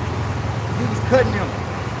he was cutting them.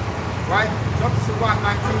 Right? Jump to Sirach 19,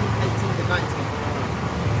 18 to 19.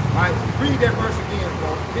 Right? Read that verse again,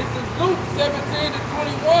 bro. This is Luke 17 to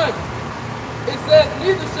 21. It says,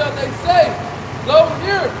 neither shall they say, lo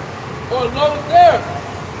here or lo there.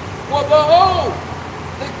 For behold,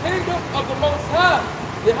 the kingdom of the Most High,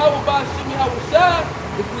 Yahweh Shai,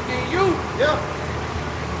 is within you. Yeah.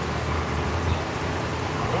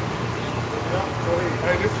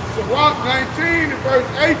 Hey, this is Sirach 19 and verse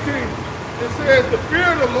 18. It says, the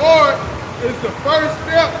fear of the Lord is the first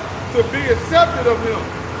step to be accepted of him,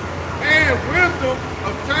 and wisdom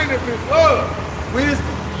obtaineth his love.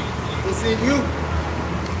 Wisdom is in you.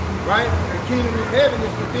 Right? The kingdom of heaven is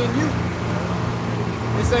within you.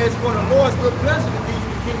 It says, for the Lord's good pleasure to give you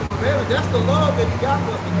the kingdom of heaven. That's the love that he got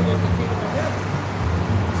for us to give us the kingdom of heaven.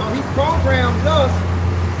 So he programmed us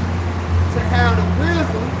to have the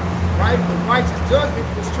wisdom, right? The righteous judgment,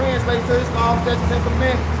 which translates to his laws, statutes, and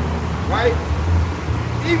commandments. Right?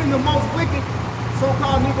 Even the most wicked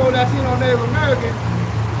so-called Negro, Latino, Native American,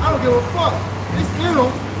 I don't give a fuck. It's in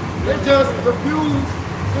them. They just refuse,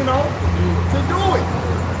 you know, to do it.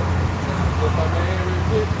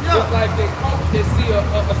 Yeah. It's like they coach, they see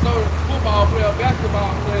a certain football player,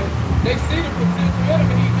 basketball player, they see the potential in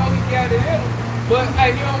him and he know he got it in him. But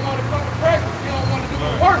hey, he don't want to come to practice, he don't want to do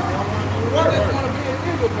the work. He just want to be a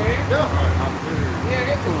nigga, man. Yeah,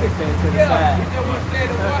 that's what they say to the side. He just want to stay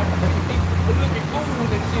in the water, he looking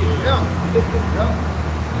cool and shit.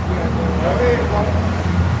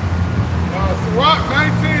 Sirach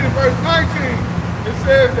 19 and verse 19, it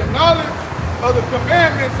says the knowledge of the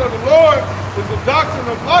commandments of the Lord is the doctrine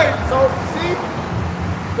of life. So, see,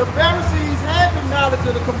 the Pharisees had the knowledge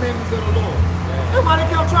of the commandments of the Lord. Everybody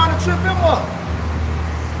kept trying to trip him up.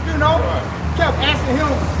 You know, kept asking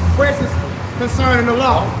him questions concerning the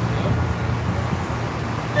law.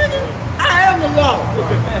 Nigga, I am the law.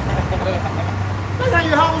 That's how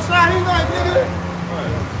you hold shot. He's like, nigga.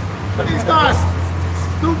 He starts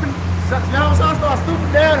stooping. Y'all start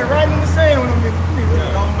stooping down and writing in the sand with him.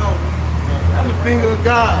 Nigga, don't know. I'm the finger of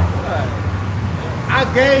God. I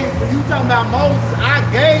gave, when you talking about Moses, I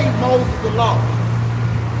gave Moses the law.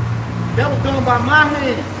 That was done by my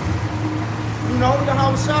hand. You know, the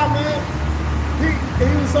whole shot, man, he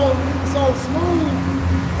was so smooth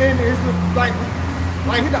and it's like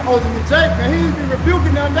he the ultimate Jake, man. He been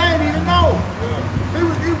rebuking them, they didn't even know. He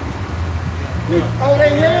oh,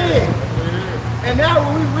 they head. And now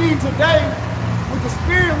when we read today, with the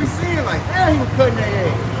spirit we see it like, damn, he was cutting their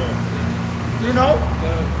head. You know?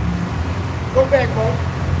 Go back, bro.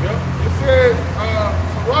 Yep. It says,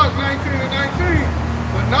 Sirach 19 and 19,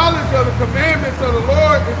 the knowledge of the commandments of the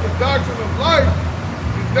Lord is the doctrine of life.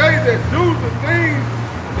 And they that do the things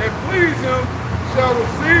that please him shall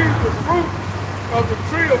receive the fruit of the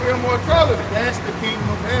tree of immortality. That's the kingdom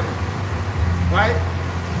of heaven, right?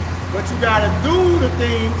 But you gotta do the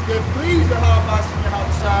things that please the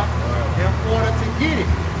Shah in order to get it.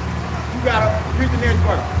 You gotta read the next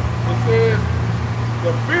verse. It says,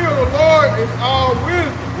 the fear of the Lord is all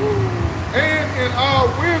wisdom, and in all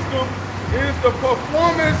wisdom is the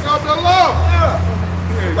performance of the law.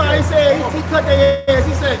 Yeah. But he said, he cut their ass.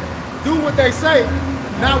 He said, do what they say,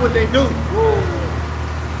 not what they do.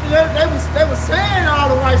 They was saying all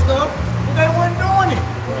the right stuff, but they weren't doing it.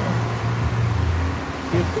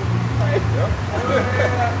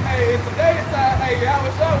 Hey, today it's I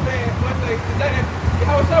was so man. Today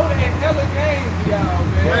I was so in hella games, y'all,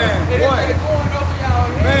 man. And boy. it's going over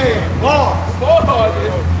y'all head. Man, boss. Boys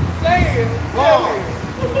is saying, Boss.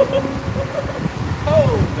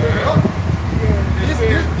 oh, man. This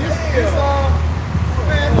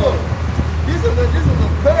man, look, this is a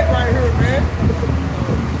cut right here, man.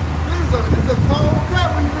 This is a cold cut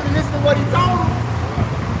when you really listen to what he told them.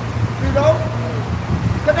 You know?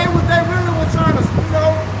 Cause they really were trying to, you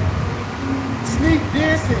know, sneak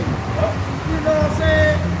this and, you know what I'm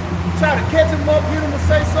saying? Try to catch him up, get him to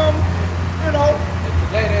say something, you know. And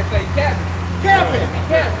today they say Captain. Captain.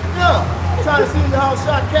 Yeah. Try to see the house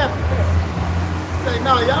shot Captain. Say,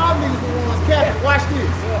 no, y'all niggas the ones Captain. Watch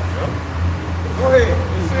this. Go ahead.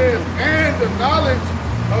 It says, and the knowledge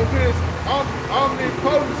of his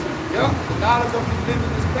omnipotency. Yeah, the knowledge of his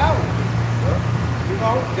limitless power. You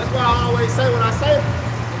know, that's why I always say when I say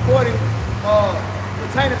according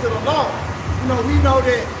pertaining to the law, you know, we know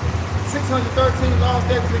that 613 laws,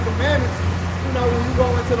 statutes, and commandments, you know, when you go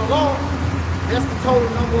into the law, that's the total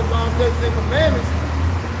number of laws, statutes, and commandments.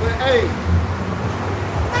 But hey,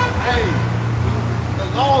 the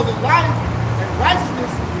laws of life and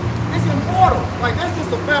righteousness is immortal. Like that's just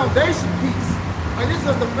a foundation piece. Like this is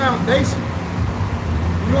just a foundation.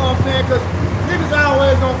 You know what I'm saying? Because niggas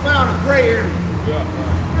always gonna find a gray area. Yeah.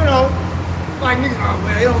 You know, like niggas, oh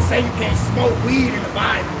well, they don't say you can't smoke weed in the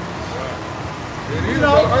Bible. It is You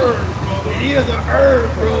know, a herb, brother. it is a herb,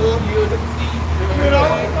 bro. You know,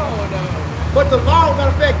 but the law,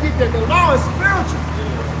 matter of fact, get that the law is spiritual.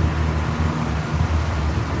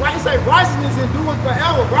 Why you say righteousness endures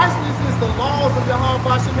forever? Righteousness is the laws of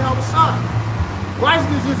Yahweh Shem Shah.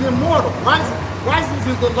 Righteousness is immortal. Righteousness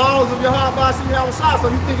is the laws of Yahweh Shem Shah. So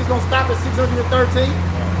you think it's gonna stop at 613?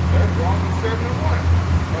 That's Romans 7 and 1.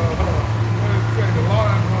 What did it say? The law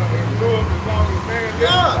endures as long as man lives.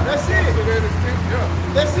 Yeah, that's it. So that is it. Yeah.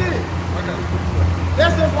 That's it. I got it.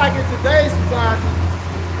 That's just like in today's society,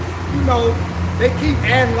 you know, they keep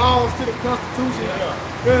adding laws to the Constitution.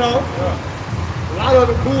 You know, a lot of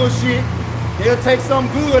the bullshit, they'll take some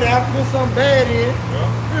good out, put some bad in.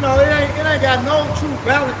 You know, it ain't got no true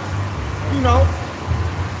balance. You know,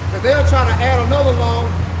 but they'll try to add another law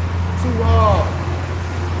to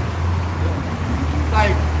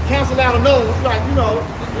like cancel out another. Like you know,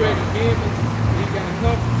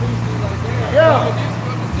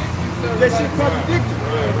 that shit contradictory.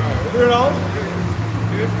 You know,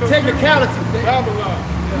 technicality. Babylon.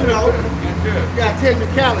 You know, you got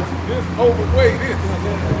technicality. This overweight this.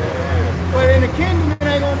 But in the kingdom, it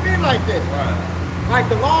ain't gonna be like that. Like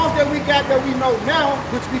the laws that we got that we know now,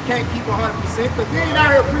 which we can't keep 100%, because we ain't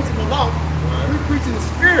out here preaching the law. We preaching the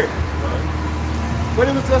spirit. But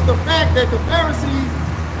it was just the fact that the Pharisees,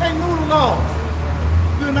 they knew the laws.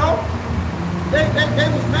 You know? They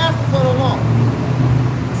was masters of the law.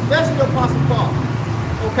 Especially the Apostle Paul.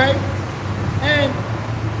 Okay? And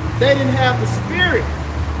they didn't have the spirit.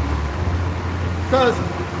 Because,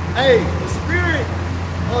 hey, the spirit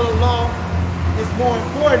of the law is more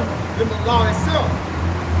important than the law itself.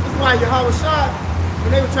 That's why Yahweh Shah,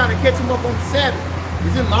 when they were trying to catch him up on the Sabbath,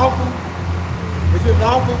 is it lawful? Is it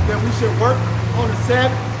lawful that we should work on the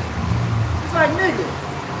Sabbath? It's like, nigga,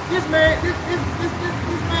 this man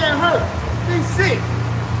hurt. He's sick.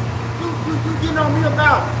 You getting on me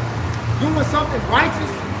about doing something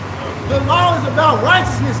righteous? The law is about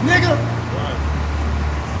righteousness, nigga.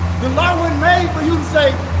 The law wasn't made for you to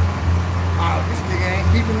say, oh, this nigga ain't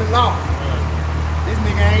keeping the law. This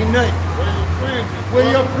nigga ain't nothing. Where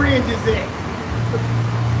your fringes at?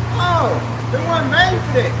 Oh, they wasn't made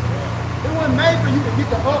for that. It wasn't made for you to get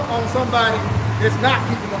the up on somebody that's not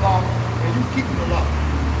keeping the law and you keeping the law.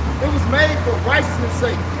 It was made for righteousness'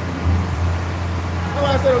 sake. That's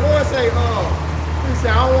why I said the Lord say, he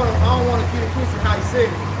said, I don't want to get it twisted how he said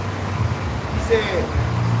it. He said,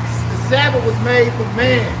 the Sabbath was made for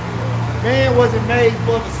man. Man wasn't made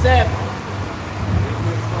for the Sabbath.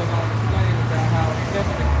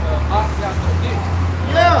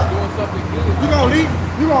 Yeah. Doing something good. You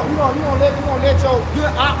gonna let your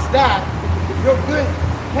good ox die, your good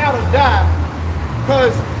cattle die,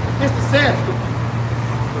 because it's the Sabbath.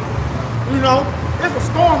 You know, it's a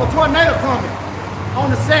storm, a tornado coming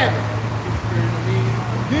on the Sabbath.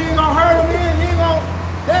 You ain't gonna hurt them in, you ain't gonna,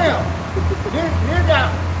 damn. You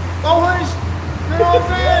got 400, you know what I'm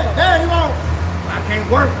saying? Damn, you gonna, I can't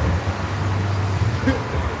work.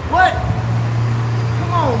 What?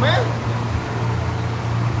 Come on, man.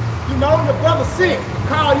 You know, your brother sick.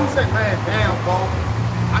 Call you, say, man, damn, bro.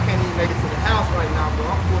 I can't even make it to the house right now, bro.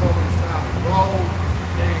 I'm pulled over the side of the road.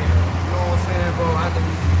 Damn. You know what I'm saying, bro? I can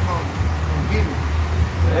need you to come and get me.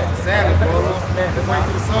 That's the Sabbath, bro. Let's wait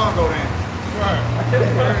till the sun go down. Right.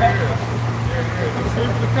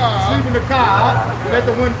 Sleep in the car. Sleep in the car. Let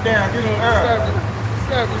the window down. Get on earth.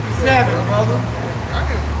 Sabbath, brother. I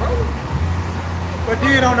get brother. But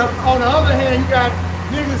then on the other hand, you got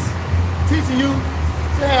niggas teaching you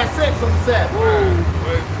to have sex on the Sabbath.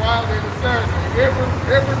 But it's Friday to Saturday.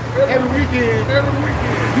 Every weekend. Every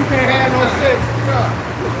weekend. You can't have no sex.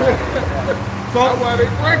 So that's why they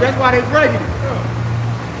break it. it.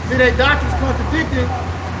 See, they doctors contradicting.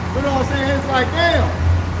 You know what I'm saying? It's like, damn.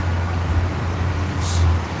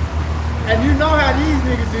 And you know how these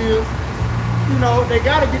niggas is. You know, they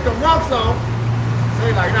gotta get the rocks off. So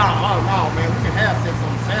they like, no, man, we can have sex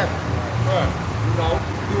on the Sabbath. Right. You know,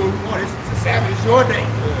 do what we want. It's the Sabbath is your day.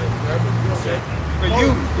 Yeah, Sabbath is your day. For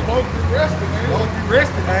you. You're supposed to be resting, man. You're supposed to be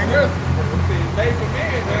resting, man. Labor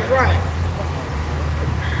man, man. Right.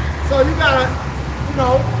 So you gotta, you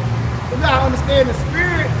gotta understand the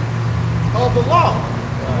spirit of the law.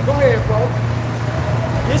 Go ahead, bro.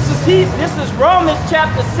 This is Romans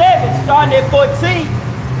chapter 7, starting at 14.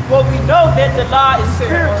 For we know that the law is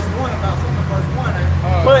spiritual. Verse 1 about something, verse 1.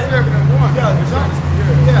 But 7 and 1. Yeah, the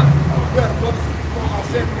brother's on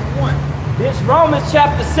 7 and 1. this Romans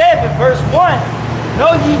chapter 7, verse 1.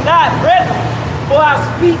 Know ye not, brethren, for I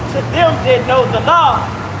speak to them that know the law,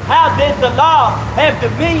 how then the law have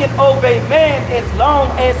dominion over a man as long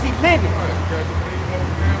as he liveth.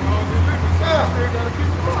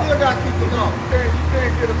 Still gotta keep the law. You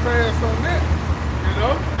can't get a pass on that, you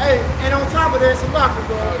know? Hey, and on top of that, it's a locker,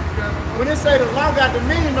 bro. When they say the law got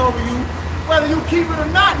dominion over you, whether you keep it or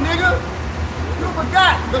not, nigga, you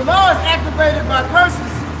forgot. The law is activated by curses.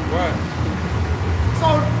 Right.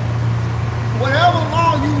 So, whatever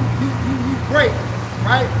law you break,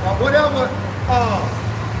 right, or whatever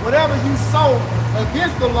you sow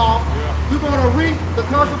against the law, you're gonna reap the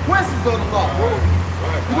consequences of the law.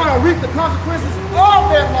 You're gonna reap the consequences of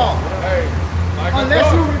that law. Hey, like unless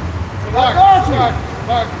you adultery.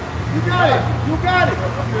 You got it. You got it.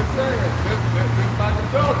 I'm just saying, just like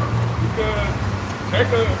adultery, because they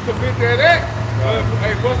could commit that act.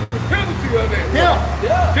 Hey, what's the penalty of that?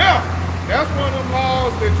 Yeah. That's one of them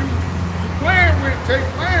laws that you playing with,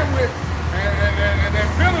 playing with, and that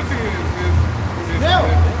penalty is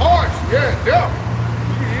harsh. Yeah, death.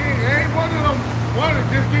 You ain't one of them one that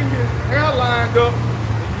just getting your hair lined up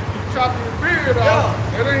and you chop your beard off.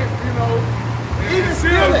 That ain't, Even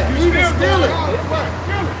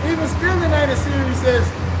stealing ain't as serious as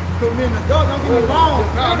committing adultery. Don't get me wrong.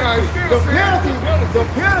 The penalty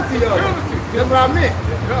of it. That's what I meant.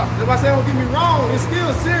 That's why I say don't get me wrong. It's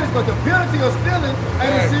still serious, but the penalty of stealing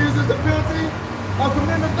ain't as serious as the penalty of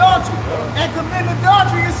committing adultery. And committing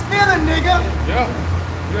adultery is stealing, nigga.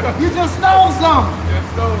 You just stole something.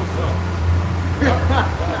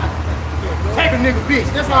 Take a nigga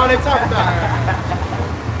bitch. That's all they talk about.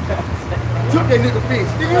 Took that nigga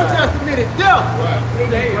bitch. Nigga, you just committed death.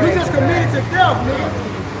 You just committed to death, nigga.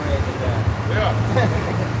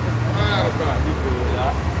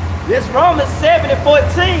 This Romans 7 and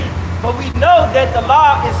 14. But we know that the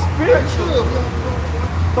law is spiritual,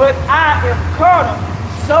 but I am carnal,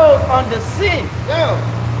 sold under sin. Yeah.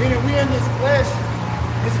 Meaning we in this flesh.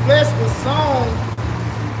 This flesh was sown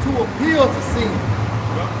to appeal to sin.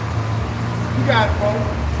 You got it, bro.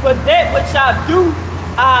 For that which I do,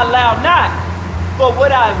 I allow not. For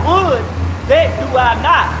what I would, that do I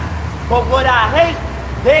not. But what I hate,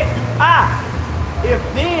 that do I. If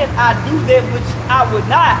then I do that which I would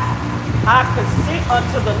not, I consent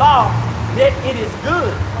unto the law that it is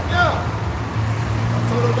good. Yeah.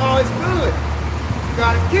 So the law is good. You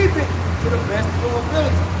gotta keep it to the best of your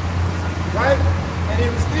ability. Right? And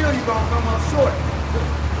even still you're gonna come up short.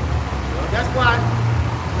 That's why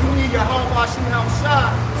you need your hard washing out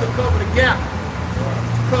shot to cover the gap,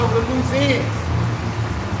 to cover the loose ends.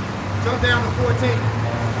 Jump down to 14.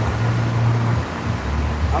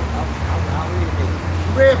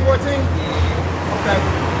 You read 14? Yeah. Okay.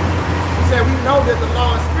 He said we know that the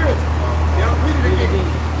law is spiritual. Yeah, read it again.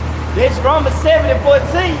 This Romans 7 and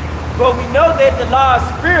 14. But we know that the law is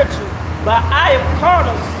spiritual, but I am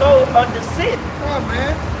carnal, so under sin. Come on,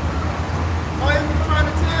 man. All you trying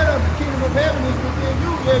to tell them the kingdom of heaven is within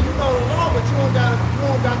you. Yeah, you know the law, but you don't got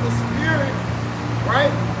the spirit,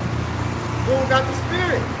 right? You don't got the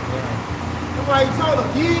spirit. That's why he told them,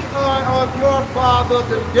 ye are of your father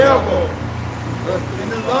the devil. In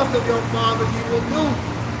the lust of your father you will do.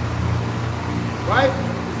 Right?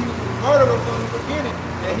 Because he was a murderer from the beginning,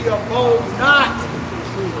 and he abode not in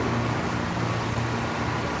truth.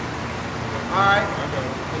 Alright.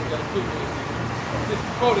 Just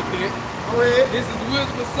quoted it. Go ahead. This is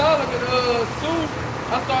Wisdom of Solomon 2.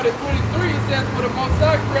 I started 23. It says, for the Most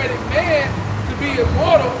High created man to be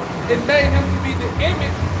immortal and made him to be the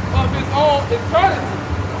image of his own eternity.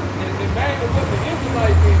 And the man of what the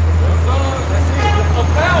Israelites is, the son of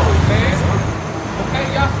power, man.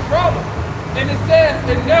 Okay, y'all some problem. And it says,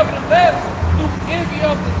 and nevertheless, through envy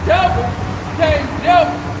of the devil, came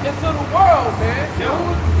death into the world, man.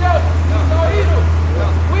 Who was the devil? So evil,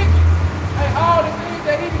 wicked. Hey, all the things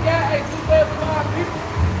that he got, hey, 2,000 people,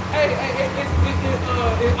 hey,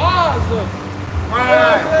 it odds us.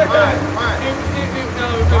 Right.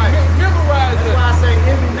 Memorize That's it. why I say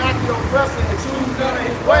envy not the oppressor and choose none of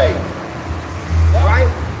his ways. Right?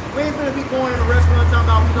 We ain't gonna be going in a restaurant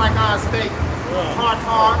talking about we like our steak,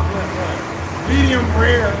 tartar, medium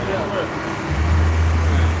rare.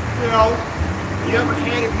 You know, you ever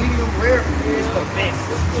had it medium rare? It's the best.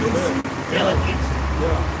 It's juicy, delicate.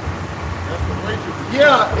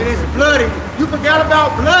 Yeah, and it's bloody. You forgot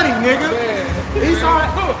about bloody, nigga. He saw a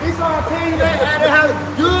thing that how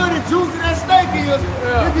good and juicy that steak is.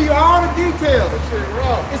 Give you all the details.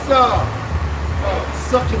 It's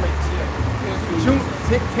succulent,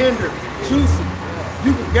 juicy, tender, juicy.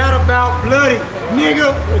 You forgot about bloody,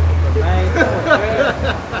 nigga.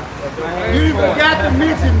 You forgot to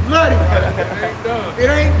mention bloody. It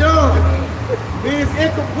ain't done. It's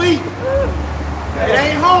incomplete. It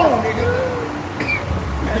ain't home, nigga.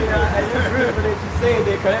 It's beautiful that you said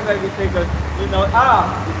that, because that made me think of,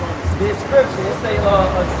 this scripture, it say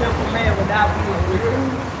a simple man without being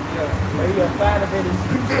refused, but he'll find a better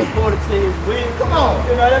excuse according to his will. Come on.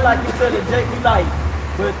 That's like you tell the Jake, he like,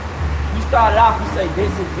 but you started off, you say,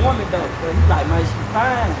 this is woman though, but he like, man, she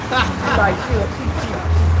fine. She like, she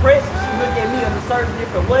pressed, she look at me in a certain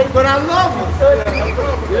different way. But I love you.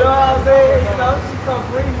 You know what I'm saying? She come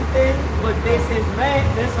bring me things, but this is man,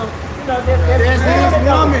 that's that's his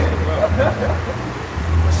woman.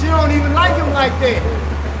 She don't even like him like that.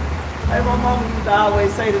 Hey, my mama used to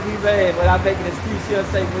always say to me, man, when I make an excuse, she'll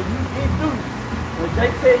say, when you get through, when they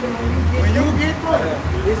tell you when you get through,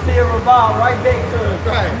 it still revolve right back to you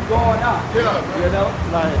going out. Yeah. You know?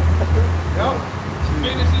 Like, yep.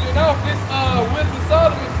 Finishing it off, this Wisdom of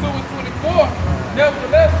Solomon 2 and 24.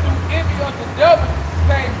 Nevertheless, through envy of the devil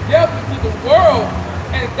came death into the world,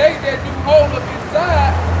 and they that do hold up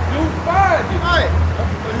inside do find it. Right.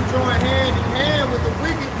 So you join hand in hand with the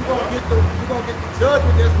wicked, you're gonna get the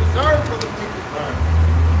judgment that's reserved for the wicked,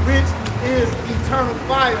 which is eternal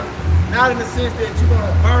fire. Not in the sense that you're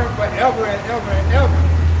gonna burn forever and ever and ever,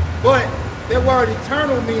 but that word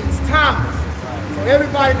eternal means timeless. So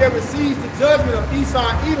everybody that receives the judgment of Esau,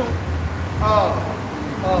 Edom,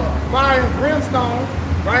 fire and brimstone,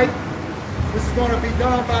 right? Which is going to be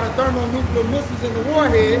done by the thermonuclear missiles and the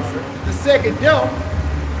warheads, the second death.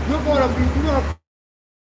 You're going to be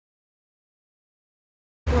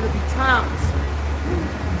timeless.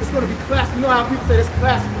 It's going to be classic. You know how people say it's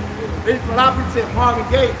classical. A lot of people say Marvin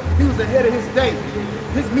Gaye, he was ahead of his day.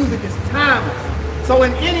 His music is timeless. So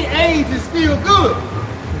in any age, it's still good.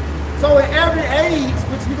 So in every age,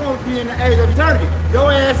 which we're going to be in the age of eternity,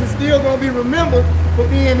 your ass is still going to be remembered for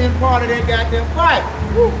being in part of that goddamn fight.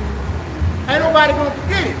 Woo. Ain't nobody going to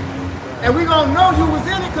forget it. And we going to know you was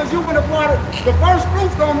in it because you were a part of the first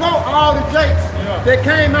fruits going to know all the jakes that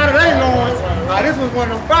came out of their loins. This was one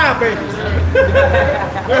of them fire babies. You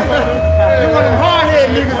one of them hard-head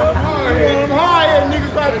niggas. You one of them hard-head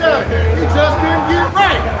niggas right there. You just couldn't get it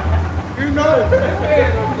right. You know?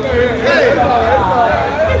 Hey.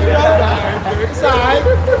 It's all right.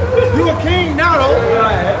 You a king now, though.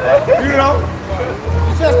 You know?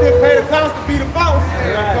 You just didn't pay the cost to be the boss.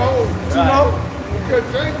 You know? Because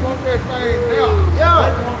Jake want that thing now. Yeah.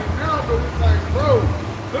 They want it now, but it's like, bro,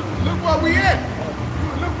 look where we at.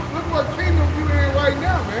 Look what kingdom you in right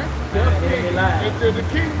now, man. The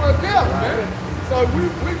kingdom of death, man. So we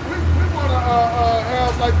want to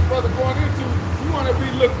have, like the brother going into, we want to be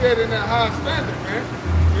looked at in that high standard, man.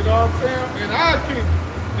 You know what I'm saying? In our kingdom.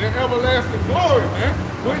 their everlasting glory, man.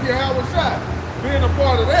 When you have a shot, being a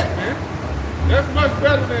part of that, man. That's much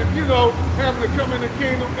better than, you know, having to come in the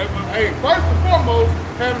kingdom. Hey, first and foremost,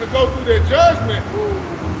 having to go through that judgment,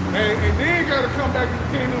 and then got to come back in the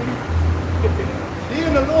kingdom.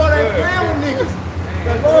 Then the Lord ain't playing with niggas.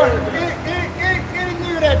 The Lord, any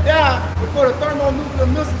nigga that died before the thermonuclear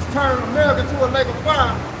missiles turn America to a lake of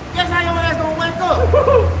fire, guess how your ass gonna wake up?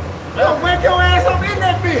 You gonna wake your ass up in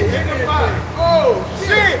that bitch. In the fire. Oh,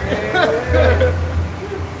 Shit!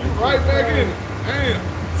 You right back in it. Damn.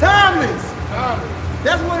 Timeless.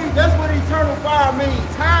 That's what eternal fire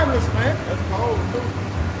means. Timeless, man. That's cold too.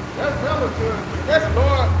 That's relative. That's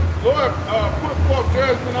Lord put forth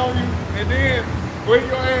judgment on you and then bring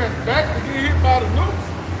your ass back to get hit by the nukes.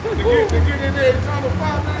 To get in there eternal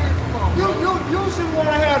fire, man. Come on. You should want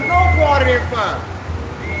to have no part of that fire.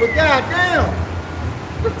 But goddamn,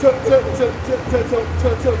 to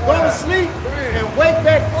go to sleep and wake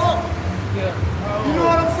back up. Yeah. You know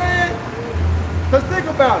what I'm saying? Cause think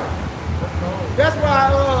about it. That's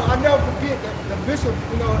why I never forget that the bishop,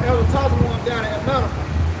 you know, Elder Thompson one down in Atlanta.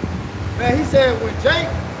 Man, he said when Jake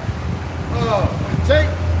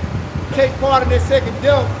take part in that second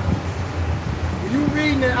death, when you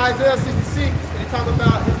reading in Isaiah 66 and they talk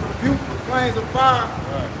about his rebuke with flames of fire,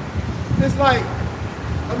 it's like,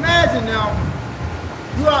 imagine now,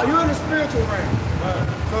 you're in the spiritual realm.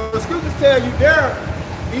 So the scriptures tell you there,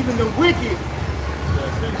 even the wicked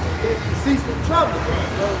cease from trouble.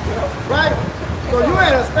 Right? So you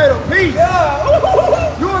in a state of peace.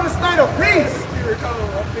 You're in a state of peace.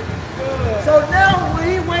 So now when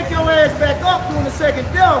he wake your ass back up during the second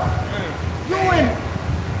death, you in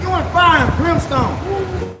fire and brimstone.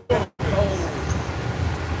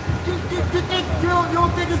 You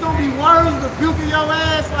don't think it's gonna be words rebuking your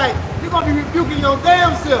ass? Like you're gonna be rebuking your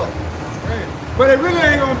damn self. But it really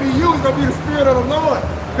ain't gonna be you, it's gonna be the Spirit of the Lord.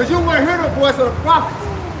 Because you won't hear the voice of the prophets.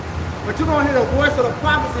 But you're gonna hear the voice of the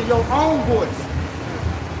prophets in your own voice.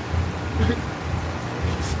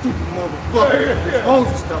 Stupid motherfucker. This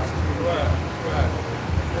Moses stuff.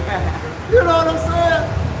 You know what I'm saying?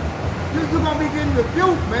 You're gonna be getting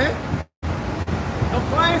rebuked, man. The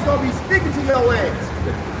flames gonna be speaking to your ass.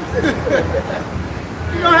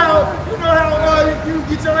 You know how you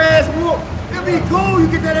get your ass whooped? It'd be cool you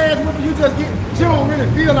get that ass whooped and she don't really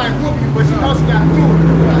feel like whooping you, but she knows she gotta do it.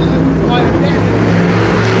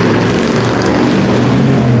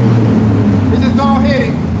 They just go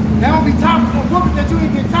ahead and they don't be talking to whooping that you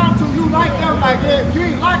ain't get talked to. You like them like that. You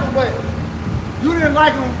ain't like them, but you didn't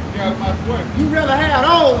like them. You rather have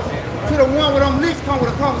those to the one where them leaks come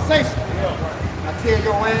with a conversation. I tell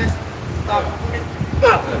your ass, stop.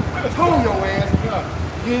 I told your ass,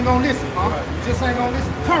 you ain't gonna listen, huh? You just ain't gonna listen.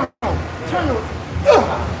 Turn on. Don't run.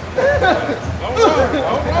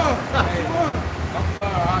 I'm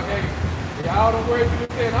sorry. Hey, y'all don't worry. You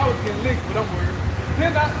just said I was getting licked, but I'm worried.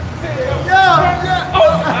 Then I said, Yeah.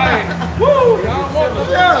 Oh, hey. Woo. Y'all want to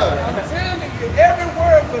Yeah. I'm telling you, every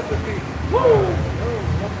word was a me. Woo.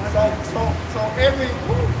 So every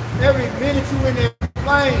minute you in that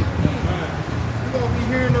flame, you're gonna be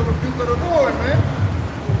hearing the rebuke of the Lord, man.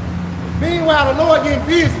 Meanwhile, the Lord getting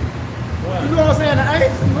busy. You know what I'm saying? The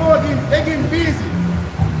angels, the Lord they getting busy.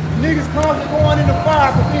 Niggas constantly going in the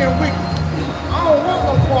fire for being wicked. I don't want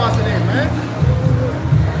no parts of that, man.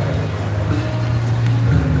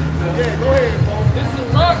 Yeah, go ahead, Bo. This is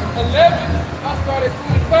Mark 11. I started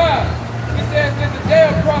 25. It says in the day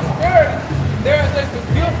of prosperity, there is a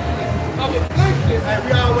forgiveness of affliction. Hey,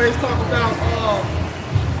 we always talk about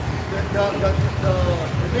the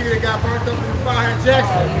nigga that got burnt up in the fire in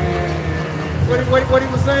Jackson. What he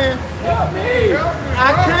was saying? I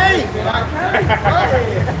can't.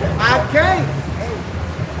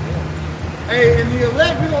 Hey, in the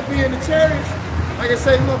elect, we gonna be in the chariots. Like I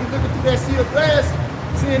say, we gonna be looking through that sea of glass,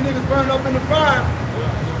 seeing niggas burned up in the fire.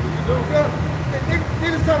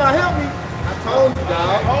 Niggas trying to help me. I told you,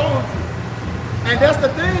 dog. And that's the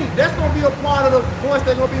thing. That's gonna be a part of the voice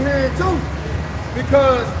they're gonna be hearing too,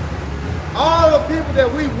 because all the people that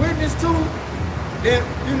we witnessed to, that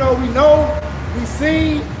we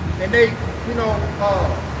seen, and they,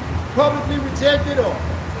 publicly rejected, or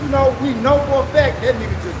we know for a fact that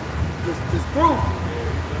nigga just through.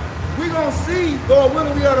 We gonna see, Lord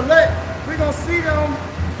willing, we are the elect. We gonna see them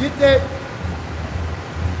get that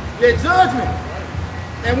judgment,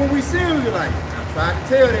 and when we see him, you're like, I'm trying to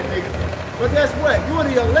tell that nigga. But guess what? You in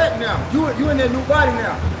the elect now. You in that new body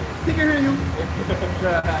now. He can hear you. He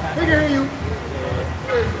can hear you.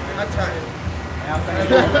 I'm trying.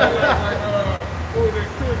 Who was it?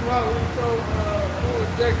 Chris Rock? Who told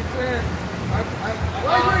Jackie Chan?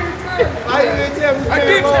 Why you ain't tell me? Why you ain't tell me? I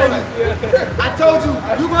did tell you. I told you,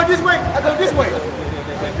 you go this way, I go this way.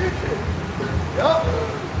 Yup.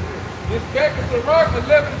 This back in Sirach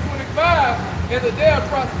 11:25, in the day of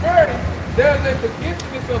prosperity, there is a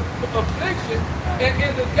forgiveness of affliction, and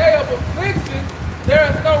in the day of affliction, there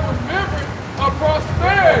is no remembrance of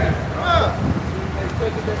prosperity.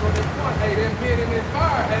 Hey, them being in this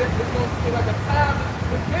fire, hey, it's gonna seem like a time to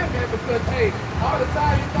commitment because, hey, all the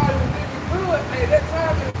time you thought it was living good, hey, that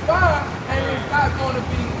time in fire, and it's not gonna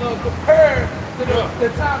be compared to the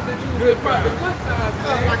time that you was in the good times,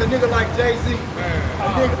 man. Like a nigga like Jay-Z.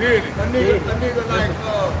 A nigga like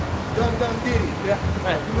Dum Dum Diddy. You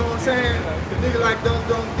know what I'm saying? A nigga like Dum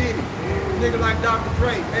Dum Diddy. A nigga like Dr.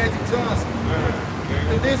 Dre, Magic Johnson.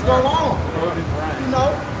 And this go on. You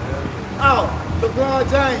know? Oh, LeBron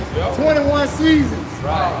James, 21 seasons.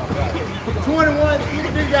 21,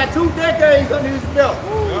 he got 2 decades under his belt.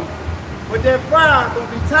 But that fire gonna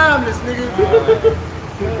be timeless, nigga.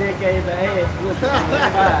 2 decades ahead. You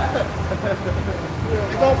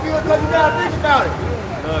gonna feel it because you gotta think about it.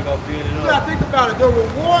 You gotta think about it. The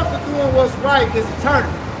reward for doing what's right is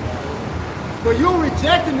eternity. But you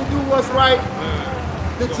rejecting to do what's right,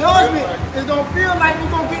 the judgment is gonna feel like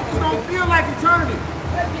it's gonna feel like eternity.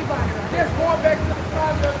 Just going back to the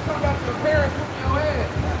time you ever talking about your parents whooping your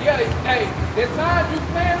ass. Yeah, hey, the time you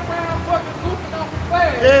playing around fucking goofing off the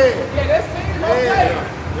class. Yeah, that seems okay.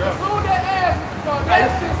 As soon as that ass,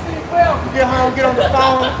 that shit seems well. You get home, get on the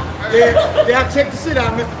phone. Yeah, I checked the shit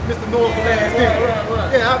out, Mr. North last night.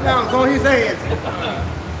 Yeah, I was on his ass.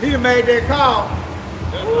 He done made that call.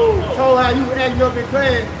 Told how you acting up in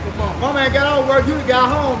class. My man got on work, you done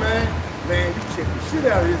got home, man. Man, you checked the shit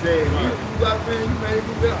out of his ass. You got man, you made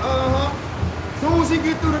him go, Soon as he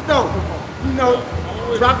get through the door, you know,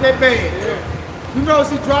 drop that bag. You know,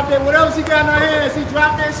 she dropped that, whatever she got in her hands, she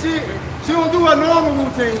dropped that shit. She don't do her normal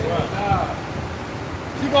routine.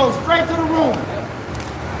 She goes straight to the room.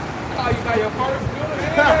 Oh, you got your purse?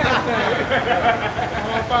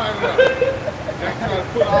 They try to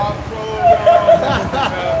put all the clothes on.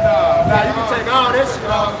 Nah, you can take all that shit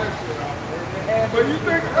off. But you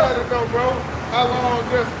think about it though, bro. How long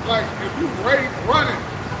just like if you running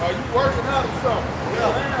or you working out or something,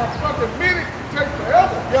 man, a fucking minute take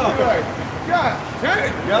forever. You're like, God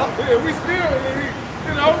damn. Yeah, we still,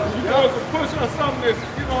 you know, to push on something that's,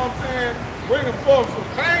 you know what I'm saying, bringing forth some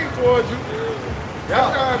pain towards you.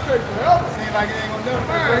 That time takes forever. Seems like it ain't gonna never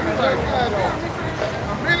Man, you like, God damn,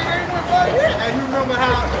 a minute ain't went by yet. And you remember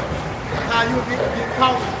how you would get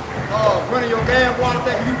caught running your man water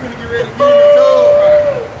thinking you finna get ready to get in the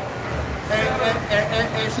tub.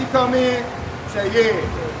 And she come in, say, yeah,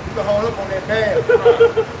 you can hold up on that bag.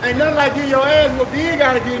 Ain't nothing like getting your ass whooped, then you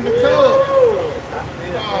gotta get in the tub.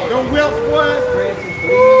 Them whelps, boys.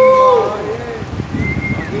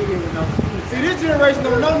 See, this generation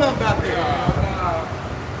don't know nothing about that.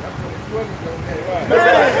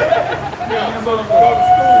 Man, go to school.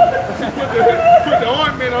 Put the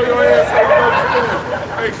ointment on your ass so you go to school.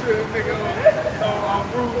 Make sure this nigga don't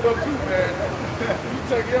bruise up too bad. You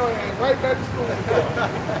take your ass right back to school.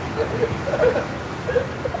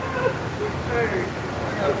 Hey,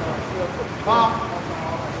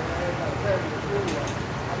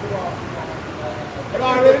 You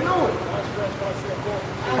already knew it.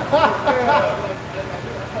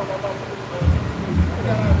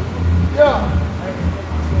 Yeah.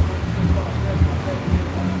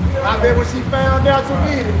 I bet when she found out you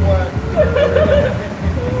did it, boy.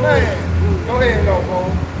 Man, go ahead, though, bro.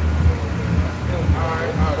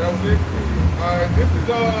 Alright, that was it. Alright, this is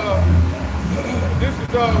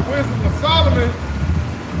Wisdom of Solomon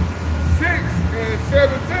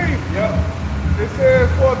 6:17. Yep. It says,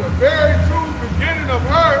 for the very true beginning of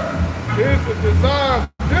her is the desire of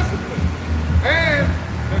discipline, and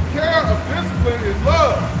the care of discipline is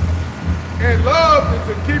love, and love is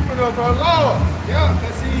the keeping of her laws. Yeah,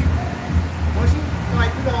 and see, once you,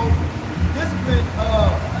 like, you know, discipline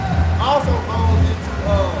also goes into,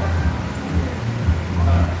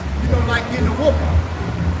 you know, like getting a whooping.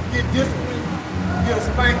 Get discipline, get a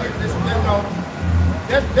spanking, this, you know.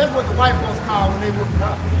 That's what the white folks call when they whoop you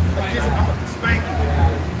up. I'm gonna spank you.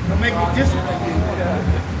 They'll make you discipline you.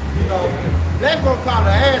 You know, black folks call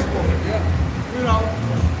it ass whooping. You know,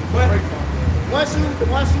 but once you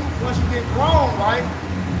get grown, right,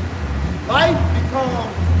 life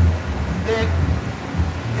becomes that,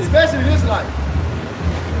 especially this life,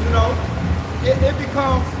 you know, it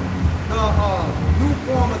becomes the new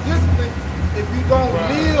form of discipline if you don't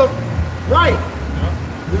live right,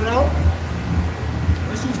 you know.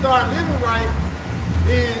 Once you start living right,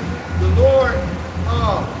 then the Lord,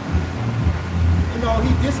 you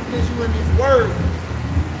he disciplines you in his word,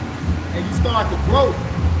 and you start to grow.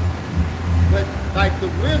 But like the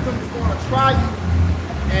wisdom is going to try you,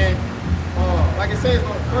 and like I say,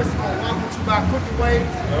 first it's going to walk with you by crooked ways.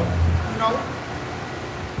 You know,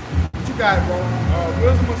 what you got, bro?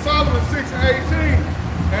 Wisdom of Solomon 6:18,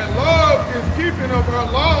 and love is keeping of her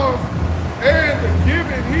laws, and the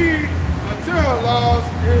giving heed unto her laws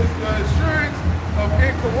is the assurance of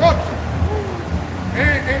incorruption.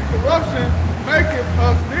 And incorruption maketh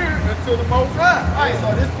us near unto the Most High. All right, so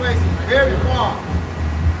this place is very far.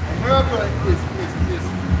 America is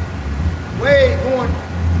way going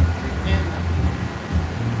in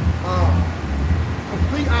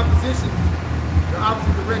complete opposition, the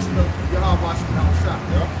opposite direction of Yahweh Shah.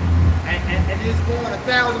 And it's going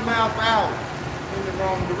 1,000 miles per hour in the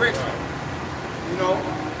wrong direction. You know?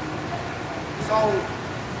 So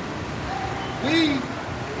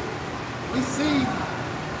we see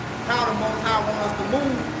how the Most High wants us to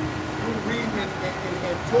move through reading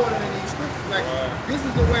and toiling in these scriptures. Like, this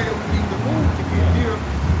is the way that we need to move to get near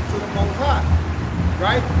to the Most High,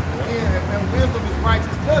 right? And wisdom is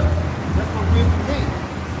righteous judgment. That's what wisdom means.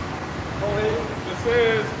 Go ahead. It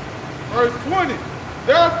says, verse 20,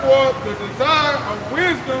 therefore the desire of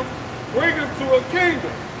wisdom bringeth to a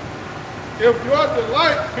kingdom. If your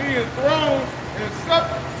delight be in thrones and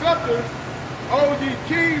scepters, O ye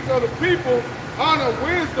kings of the people, honor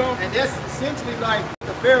wisdom. And that's essentially like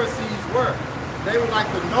the Pharisees were. They were like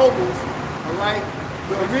the nobles, all right?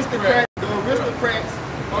 The aristocrats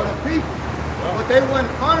of the people. But they weren't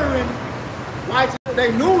honoring righteousness.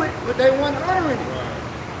 They knew it, but they weren't honoring it.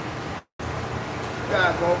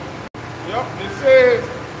 God, bro. Yep, it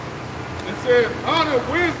says, honor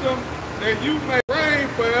wisdom that you may reign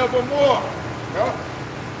forevermore. Yep.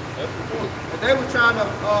 That's the point. And they were trying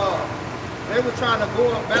to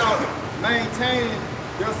go about maintaining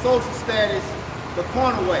their social status the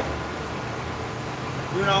corner way.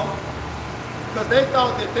 You know? Because they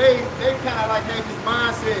thought that they kind of like had this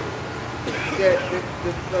mindset that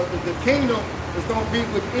the kingdom was going to be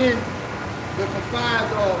within the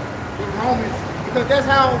confines of the Romans, because that's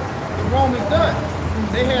how the Romans done.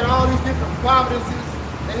 They had all these different provinces,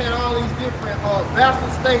 they had all these different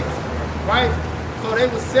vassal states, right? So they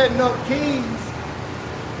were setting up kings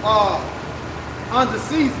under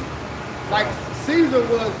Caesar. Like Caesar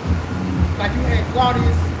was, like you had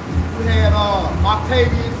Claudius, you had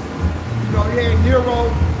Octavius, you know, you had Nero.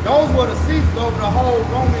 Those were the Caesars over the whole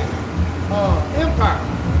Roman Empire.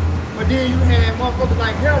 But then you had motherfuckers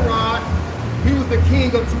like Herod. He was the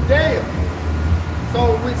king of Judea.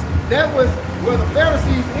 So that was where the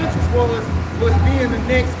Pharisees' interest was being the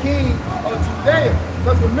next king of Judea.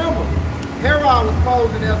 Because remember, Herod was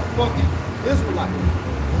posing as a fucking Israelite,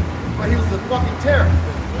 but he was a fucking terrorist.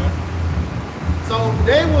 So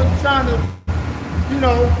they were trying to, you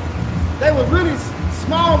know, they were really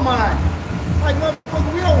small-minded. Like,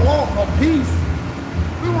 motherfucker, we don't want a piece.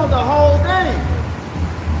 We want the whole thing.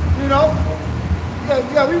 You know?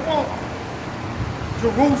 Yeah, we want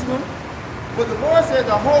Jerusalem. But the Lord said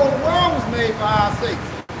the whole world was made for our sakes.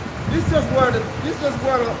 This is just where the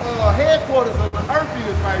headquarters of the earth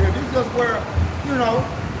is right here. This is just where, you know,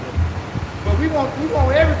 but we want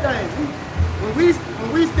everything.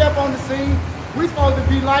 When we step on the scene, we supposed to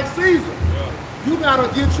be like Caesar. Yeah. You gotta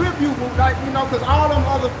give tribute, like, you know, because all them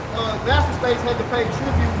other vassal states had to pay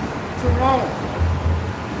tribute to Rome.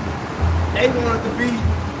 They wanted to be,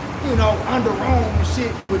 you know, under Rome and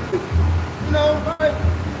shit with the, you know, like,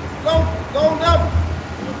 low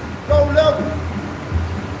level.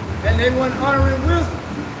 And they weren't honoring wisdom.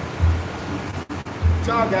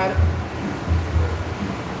 Y'all got it.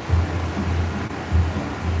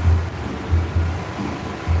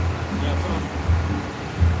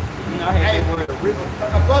 Hey, a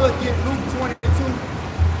brother get Luke 22,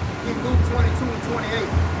 get Luke 22 and 28.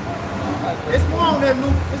 It's more on that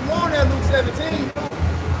Luke 17.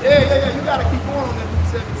 Yeah, you gotta keep going on that Luke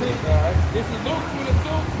 17. Alright. This is Luke 22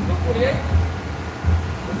 and 28.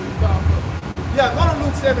 Yeah, go to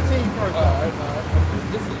Luke 17 first. Alright.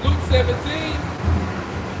 This is Luke 17,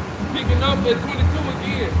 picking up at 22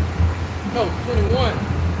 again. No, 21.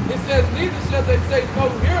 It says, neither shall they say, go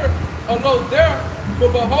here or lo there, for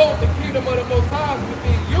behold, the kingdom of the Most High is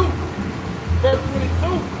within you. Verse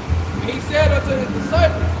 22. And he said unto his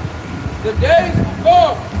disciples, the days will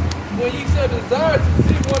come when ye shall desire to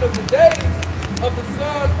see one of the days of the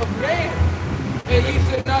Son of Man, and ye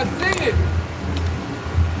shall not see it.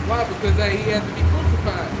 Why? Because he had to be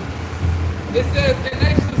crucified. It says, and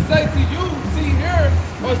they shall say to you, see here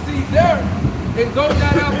or see there, and go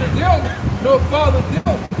not after them, nor follow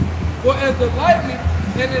them. For as the lightning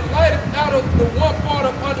and it lighteth out of the one part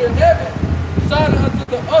of under heaven, shining unto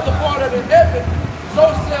the other part of the heaven, so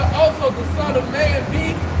shall also the Son of Man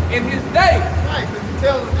be in his day. Right, because he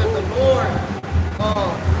tells us that the Lord,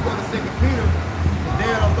 for the 2 Peter, the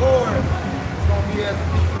day of the Lord is going to be as a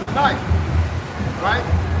thief in the night. Right?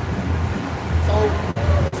 So,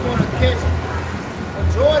 it's going to catch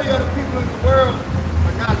majority of the people in the world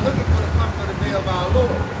are not looking for the coming of the day of our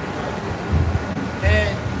Lord.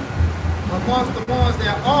 And amongst the ones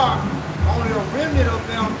that are, only a remnant of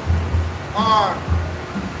them are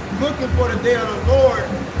looking for the day of the Lord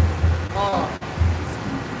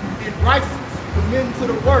in righteousness, committing to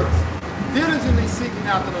the works, diligently seeking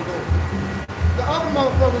after the Lord. The other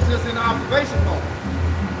motherfuckers just in observation mode.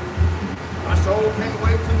 I sure can't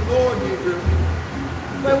wait till the Lord get here.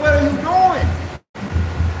 But what are you doing?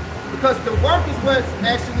 Because the work is what's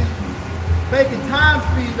actually making time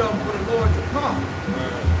speed up for the Lord to come.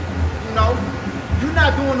 You know, you're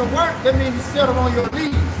not doing the work, that means you settle on your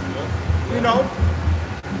knees. You know?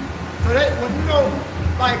 So that when you know,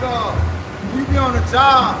 like you be on a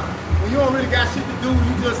job when you don't really got shit to do,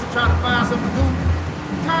 you just try to find something to do,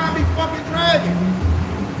 time be fucking dragging.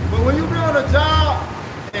 But when you be on a job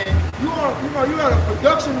and you at a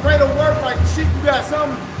production rate of work, like shit, you got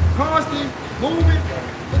something constant moving,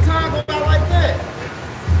 the time goes out like that.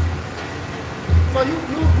 So you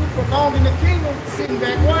prolonging the kingdom, sitting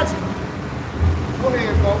back watching. Go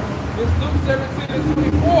ahead, bro. It's Luke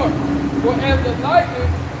 17:24. For as the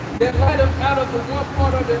lightning that lighteth out of the one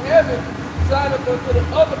part of the heaven, shineth unto the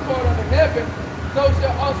other part of the heaven, so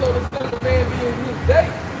shall also the Son of Man be in his day.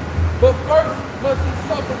 But first must he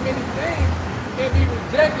suffer many things and be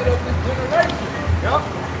rejected of this generation. Yep.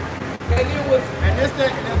 And it was, and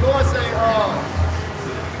the Lord say,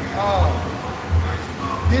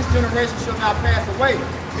 this generation shall not pass away.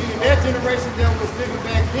 Meaning that generation that was living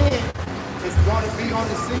back then is going to be on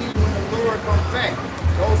the scene when the Lord comes back.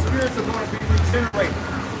 Those spirits are going to be regenerated,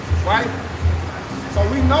 right? So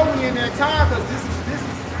we know we in that time because this is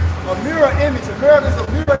a mirror image. America is a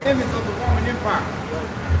mirror image of the Roman Empire.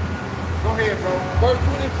 Go ahead, bro. Verse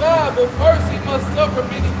 25, but first he must suffer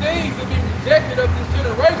many things and be rejected of this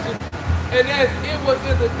generation. And as it was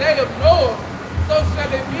in the day of Noah, so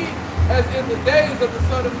shall it be as in the days of the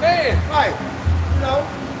Son of Man. Right. You know,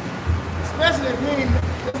 especially when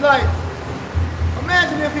it's like,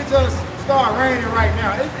 imagine if it just started raining right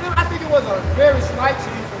now. I think it was a very slight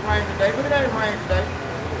chance of rain today, but it ain't rain today.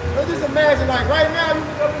 But just imagine, like right now, you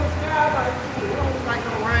look up in the sky, like, it don't look like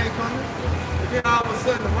no rain coming. And then all of a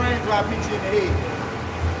sudden, the raindrop hits you in the head.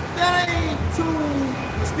 That ain't too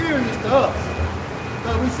mysterious to us,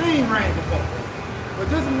 because we've seen rain before. But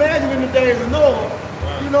just imagine in the days of Noah,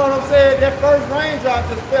 you know what I'm saying? That first raindrop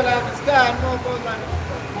just fell out the sky, and motherfuckers like, what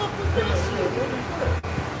the fuck was that shit?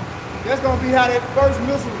 That's gonna be how that first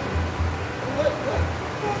missile.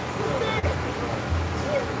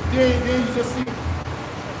 Then you just see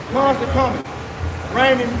constant coming,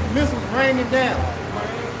 raining missiles raining down.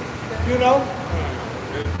 You know.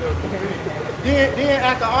 Then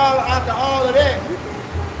after all of that,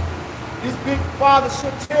 this big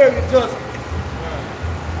fathership chariot just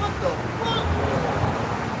what the fuck?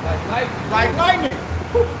 Like lightning.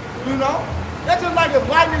 You know? That's just like if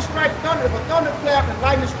lightning strike thunder. If a thunder clap and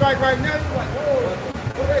lightning strike right now, you're like, whoa,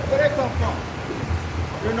 where that come from?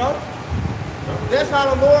 You know? That's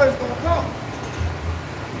how the Lord is going to come.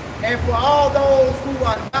 And for all those who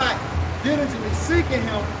are not diligently seeking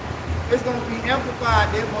him, it's going to be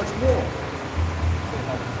amplified that much more.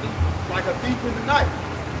 Like a thief in the night.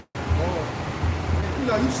 You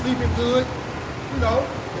know, you sleeping good, you know,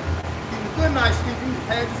 getting a good night's sleep, you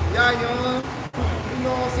had some young, you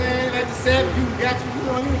know what I'm saying? At the 7, you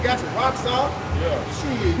got your rocks off. Yeah.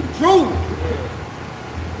 Shit, you drooling. Yeah.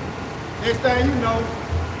 Next thing you know,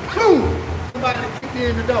 boom, somebody kicked you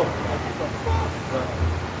in the door.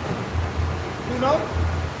 You know?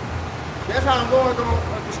 That's how the Lord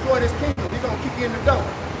gonna destroy this kingdom. He's gonna kick you in the door.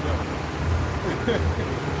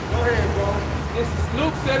 Go ahead, bro. This is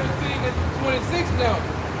Luke 17:26 now.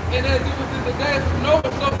 And as it was in the days of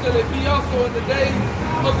Noah, so shall it be also in the days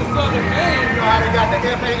of the Son of Man. You know how they got the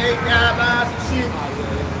FAA guidelines and shit?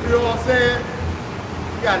 You know what I'm saying?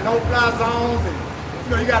 You got no-fly zones and you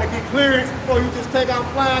know you gotta get clearance before you just take out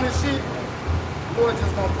flying and shit. The Lord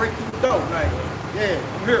just gonna break through the door. Like, yeah,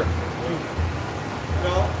 I'm here. You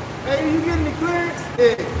know? Hey, you getting the clearance?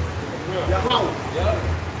 Yeah. Your house. Yeah.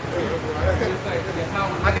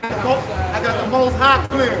 I got the most high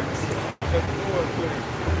clearance.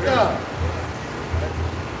 Yeah.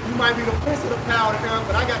 You might be the prince of the power of the earth,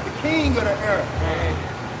 but I got the king of the earth.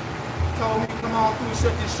 Told me to come on through and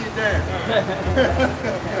shut this shit down.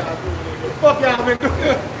 Fuck y'all been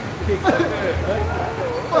doing.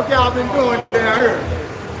 Fuck y'all been doing. down here.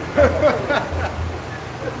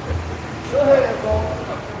 Go ahead, bro.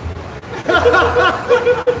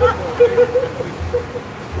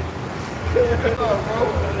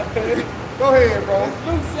 Go ahead, bro.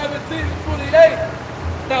 Luke 17 and 28.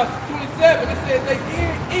 Now 27, it says they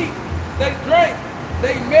did eat, they drank,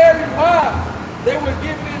 they married wives, they were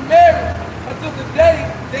given in marriage until the day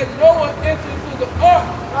that Noah entered into the ark.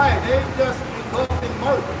 Right, they just engulfed in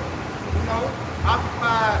murder, you know,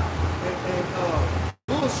 occupied in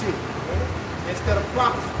bullshit instead of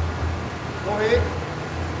prophecy. Go ahead.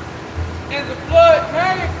 And the flood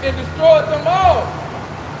came and destroyed them all.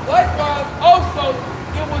 Likewise, also,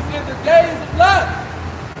 it was in the days of Lot.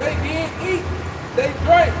 They did eat, they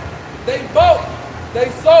drank, they bought, they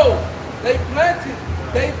sold, they planted,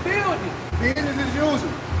 they builded. Business as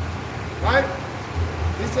usual, right?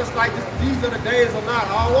 It's just like this, these are the days of Lot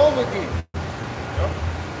all over again. Yep.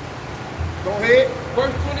 Go ahead.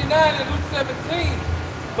 Verse 29 in Luke 17.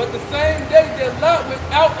 But the same day that Lot went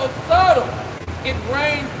out of Sodom, it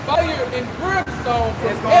rained fire and brimstone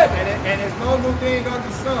from heaven. And there's no new thing under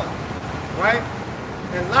the sun, right?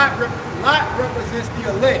 And Lot represents the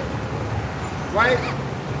elect, right?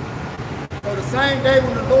 So the same day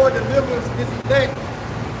when the Lord delivers his elect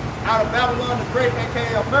out of Babylon the Great,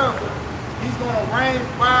 aka America, he's going to rain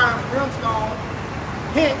fire and brimstone,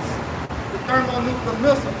 hence the thermonuclear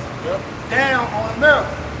missiles down on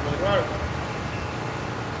America. Right.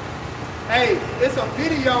 Hey, it's a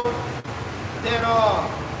video that I'm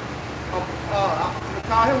gonna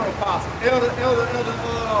call him an apostle, Elder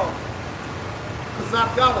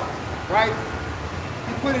Kazakala, right?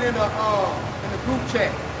 He put it in the group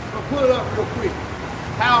chat. We'll pull it up real quick.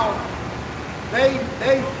 How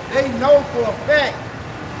they know for a fact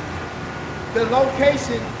the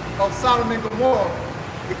location of Sodom and Gomorrah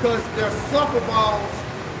because they're sulfur balls.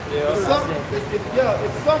 Yeah, it's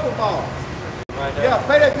sulfur balls. Right there. Yeah,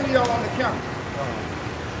 play that video on the camera.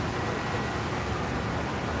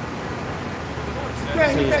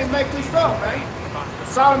 You can't make this up, man.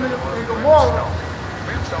 Sodom and Gomorrah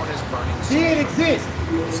did exist.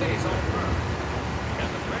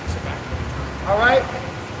 All right?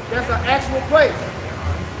 That's an actual place.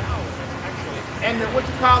 And what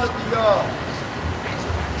you call it,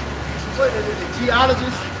 the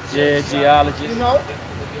geologists? Yeah, geologists. You know?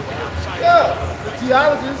 Yeah, the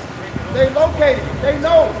geologists, they located it. They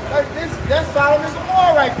know. Like that's Sodom and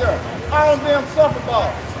Gomorrah right there. All of them sulfur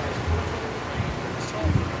balls.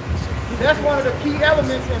 That's one of the key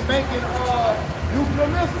elements in making nuclear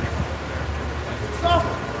missiles.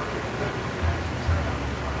 Sulfur.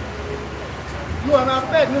 You are not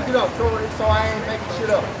fact, look it up, so I ain't making shit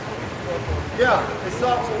up. Yeah, it's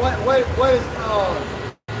sulfur. What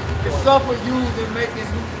is sulfur used in making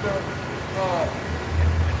nuclear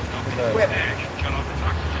weapons?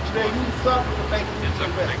 They use sulfur to make nuclear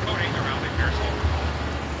weapons.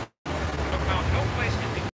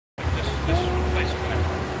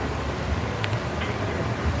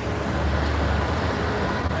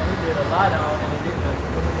 A lot on and it didn't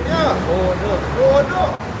Boiled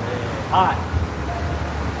up. hot.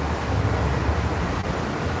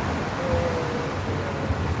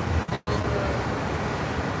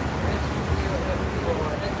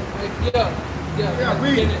 Yeah,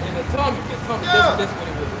 read it. An atomic, that's what it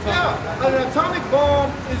was. Yeah, an atomic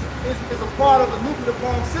bomb is a part of the nuclear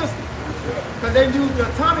bomb system. Because they use the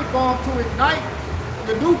atomic bomb to ignite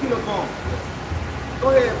the nuclear bomb. Go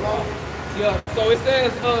ahead, bro. Yeah, so it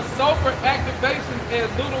says sulfur activation and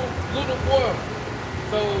little oil.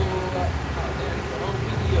 So,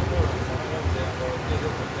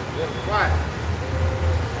 Right.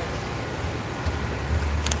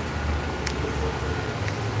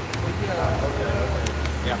 Yeah.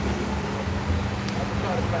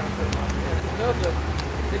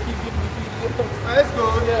 They keep giving me PDFs. That's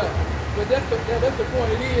good. Yeah, but that's the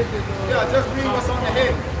point. It is. Just read what's on the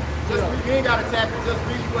head. Just read, you ain't gotta tap it. Just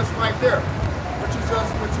read what's right there.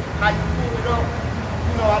 How you pull it up.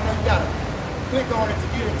 You know, I know you gotta click on it to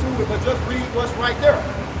get into it, but just read what's right there.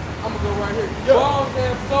 I'm gonna go right here. Yeah. Bombs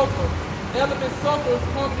and sulfur. Element sulfur is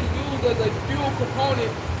commonly used as a fuel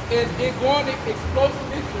component in organic explosive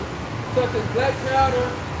mixtures such as black powder,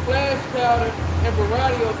 flash powder, and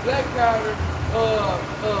variety of black powder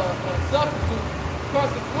substitutes.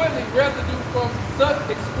 Consequently, residue from such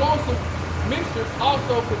explosive mixtures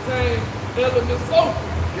also contain element sulfur.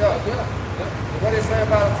 Yeah. What they say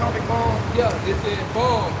about atomic bomb? Yeah, it said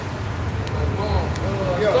bomb.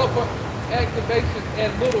 Sulfur activation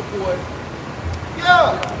and little boy.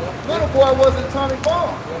 Yeah. Little boy was an atomic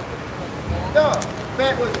bomb. Yeah.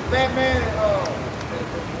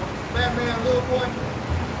 Batman, Little Boy.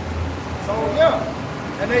 So yeah.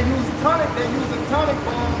 And they use atomic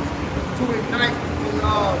bombs to ignite the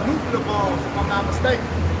nuclear bombs, if I'm not mistaken.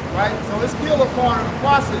 Right? So it's still a part of the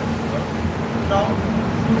process. You know?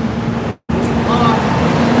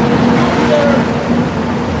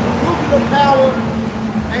 Nuclear power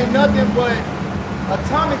ain't nothing but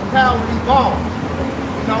atomic power evolved.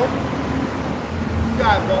 You know? You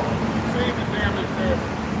got it, bro. See the damage that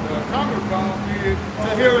the atomic bomb did To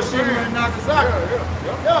Hiroshima and Nagasaki.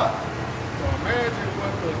 Yeah. So imagine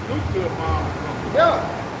what the nuclear bomb is going to do.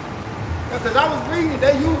 Yeah. Because I was reading,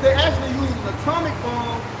 they actually use an atomic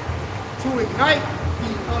bomb to ignite the,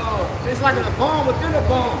 it's like a bomb within a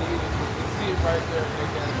bomb. You see it right there.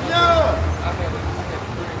 Yeah. I had a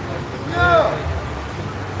dream like that. Yeah.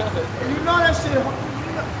 You know that shit.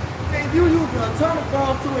 If you use an atomic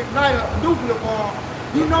bomb to ignite a nuclear bomb,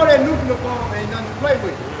 you know that nuclear bomb ain't nothing to play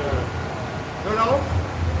with. You know?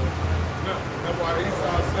 No, that's why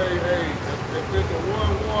Esau say, hey, if it's a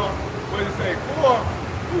World War, what do you say, war?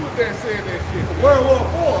 Who was that saying that shit? World War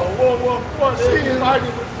World War IV, they Shit.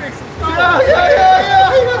 fighting with sticks and stones. Yeah.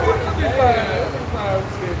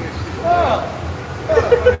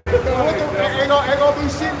 Ain't gonna be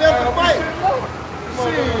shit left to fight.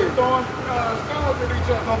 Shit. Throwing stones at each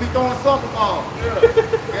other. Gonna be throwing soccer balls.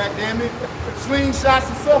 God damn it. Slingshots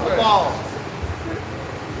and soccer balls.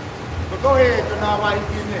 But go ahead, Janelle, why you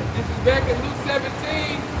getting in? This is back in Luke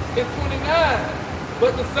 17 and 29.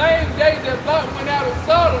 But the same day that Lot went out of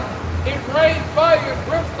Sodom, it rained fire and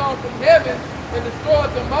brimstone from heaven and destroyed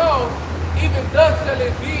them all. Even thus shall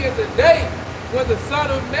it be in the day when the Son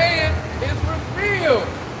of Man is revealed.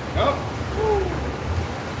 Yup.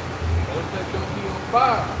 Those that don't be on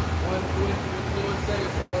fire. When the Lord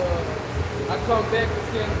says, I come back to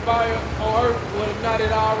send fire on earth, would it not it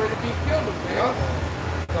already be kindled, man? Yup.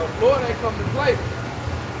 So the Lord ain't come to play.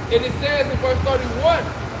 And it says in verse 31,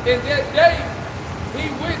 in that day he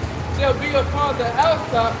which shall be upon the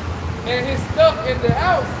housetop and his stuff in the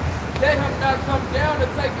house, let him not come down to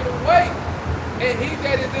take it away. And he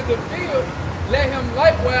that is in the field, let him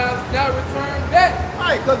likewise not return back.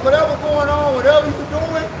 Right, because whatever going on, whatever you're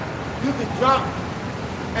doing, you can drop,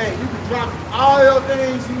 you can drop all your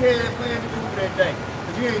things you had planned to do for that day.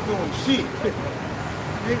 Because you ain't doing shit.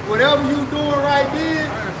 Whatever you doing right then,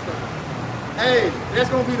 hey, that's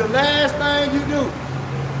going to be the last thing you do.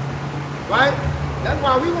 Right? That's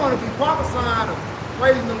why we want to be prophesying of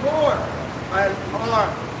praising the Lord. Or,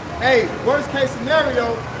 hey, worst case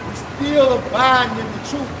scenario, we still abiding in the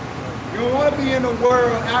truth. You don't want to be in the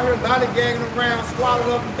world out here lollygagging around,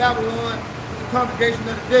 swallowed up in Babylon with the congregation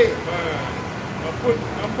of the dead. I'm putting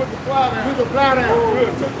the plow down. Put the plow down.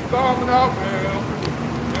 Good. Took the garment out, man.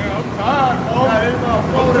 I'm tired, bro.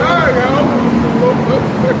 I'm tired, yo.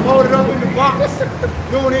 Fold it up in the box.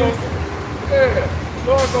 Doing it. Yeah.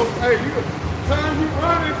 Lord goes, hey, time you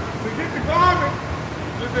running to get the garment,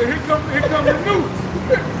 here come the newts.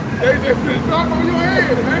 They just drop on your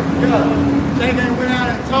head, man. Yeah. They ain't went out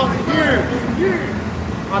and taught in years.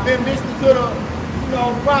 I've been listening to the,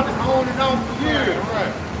 prophets on and on for years.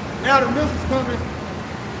 Right. Now the missiles coming,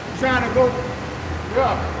 trying to go.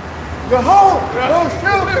 Yeah. The whole show. I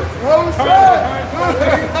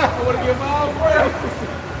want to give my all praise.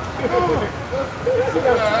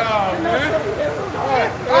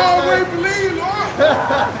 I always believe, Lord.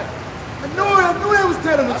 I knew they was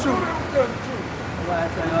telling the truth.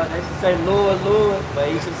 They should say, Lord, Lord, but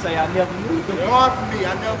he should say, I never knew you. Depart from me,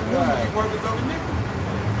 I never knew you. You workers of iniquity.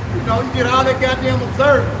 You get all that goddamn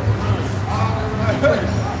observing.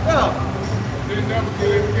 Yeah. They never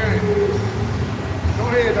get in the game. Go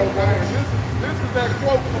ahead, though, guys. This is that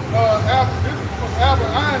quote from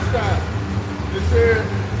Albert Einstein. It said,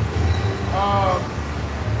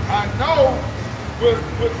 I know with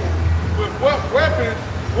what weapons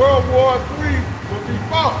World War III will be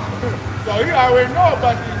fought. So he already know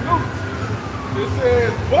about these nukes. It says,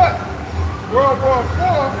 but World War IV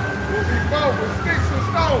will be fought with sticks and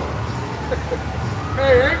stones.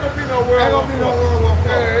 Hey, ain't gonna be no World War IV.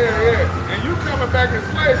 Yeah. And you coming back in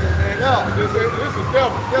slavery, man. Yeah. This is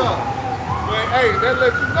devil. Yeah. But hey, that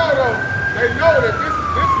lets you know though, they know that this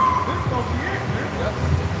is gonna be it, man.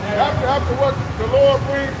 After what the Lord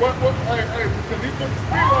brings, hey, because he put the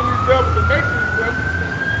spirit on these devils to make these devils.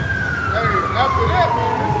 Hey, after that,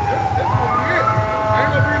 man, this gonna be it.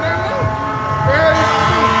 Ain't gonna be nothing else. Well,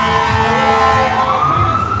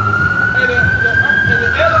 And the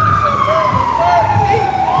elements of the world was burned and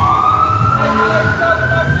eat. And you like talking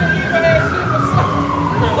about shit, even that shit was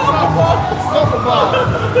Soccer ball.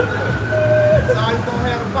 That's all you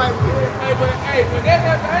gonna have to fight with. Hey, when that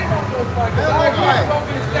happens, I ain't gonna do a fight. Because all fight gonna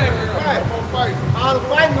be standing. Right. I'm gonna fight. All the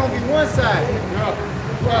fighting gonna be one side. Yeah.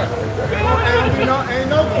 Right. Ain't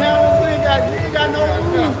no counters. You ain't got no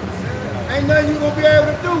rules. Ain't nothing you gonna be able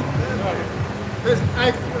to do. Cause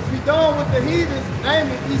we done with the heathens,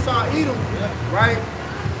 namely Esau, Edom, right?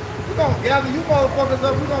 We're gonna gather you motherfuckers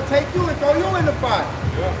up. We're gonna take you and throw you in the fire.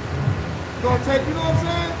 Yeah. We're gonna take, you know what I'm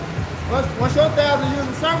saying? Once your 1,000 years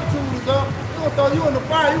of servitude is up, we're gonna throw you in the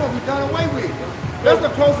fire. You're gonna be done away with. That's the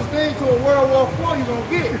closest thing to a World War IV you're gonna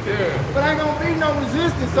get. Yeah. But ain't gonna be no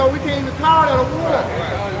resistance, so we can't even call that a war.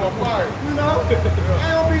 Right. You know? Ain't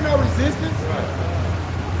gonna be no resistance. Right.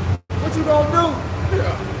 What you gonna do?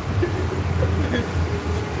 Yeah.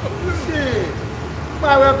 Shit. You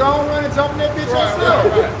might well go on run and jump in that bitch yourself.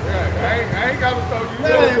 Right. I ain't got to throw you.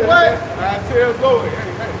 Hey, what? I tell Zoe,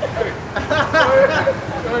 hey.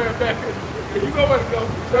 Go ahead back. You know where to go.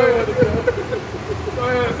 Go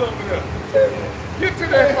ahead something else. Get to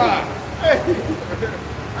that fire. Hey.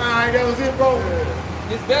 Alright, that was it, bro.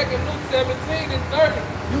 It's back in Luke 17 and 30.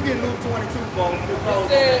 You get Luke 22, bro.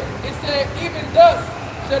 It said, even thus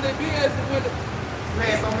shall it be as when the,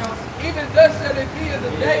 Man, something else? even thus shall it be in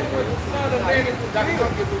the day when the Son of Man is Y'all can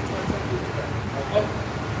revealed. get Luke 22.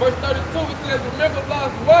 Verse 32, it says, remember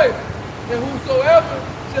Lot's wife, and whosoever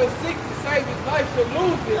shall seek to save his life shall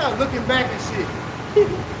lose it. Yeah, looking back and shit.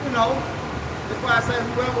 You know, that's why I say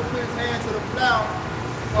whoever put his hand to the plow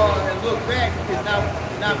and look back is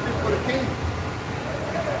not fit for the kingdom.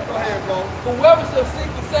 Go ahead, bro. Whoever shall seek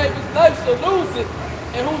to save his life shall lose it,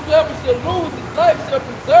 and whosoever shall lose his life shall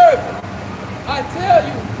preserve it. I tell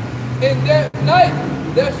you, in that night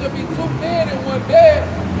there shall be two men in one bed,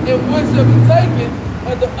 and one shall be taken,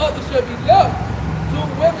 and the other shall be left. Two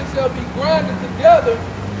women shall be grinding together,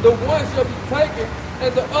 the one shall be taken,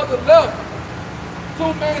 and the other left.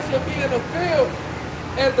 Two men shall be in the field,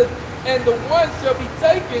 and the one shall be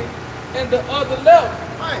taken, and the other left.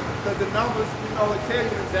 Right, because the numbers, you know, it tell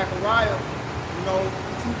you in Zechariah, you know,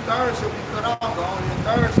 2/3 shall be cut off, but only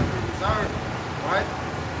 1/3 shall be reserved. Right?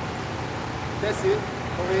 That's it.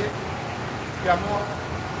 Go ahead. You got more?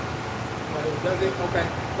 That's it? Okay.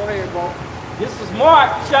 Go ahead, bro. This is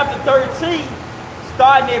Mark chapter 13,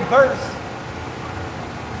 starting at verse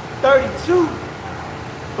 32.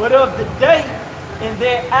 But of the day and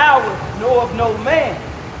their hour knoweth no man,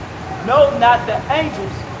 no, not the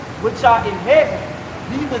angels which are in heaven,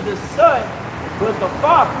 neither the Son, but the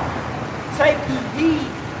Father. Take ye heed,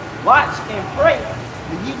 watch and pray,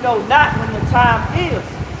 for ye know not when the time is.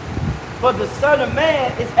 For the Son of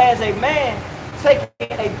Man is as a man taking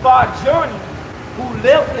a far journey, who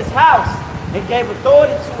left his house and gave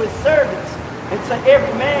authority to his servants, and to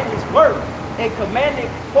every man his work, and commanded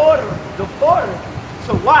the porter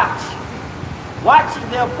to watch. Watch ye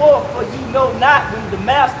therefore, for ye know not when the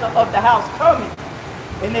master of the house cometh,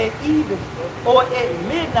 and at even, or at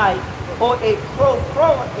midnight, or at cock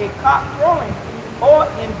crowing, or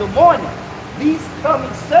in the morning, these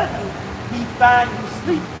coming suddenly, he find you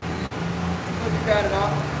sleep. You got it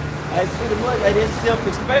all. That's pretty much, that is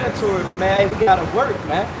self-explanatory, man. Hey, we gotta work,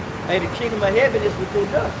 man. Hey, the kingdom of heaven is within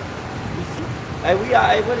us. You see? Hey, we are,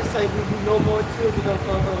 hey, what it say? We no more children of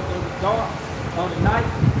the dark, of the night.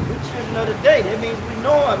 We're children of the day. That means we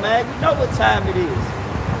know it, man. We know what time it is.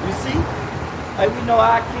 You see? Hey, we know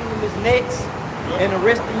our kingdom is next, and the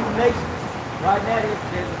rest of you nations. Right now,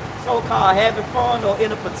 there's so-called having fun or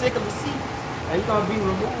in a particular seat. Hey, you're gonna be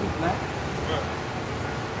removed, man.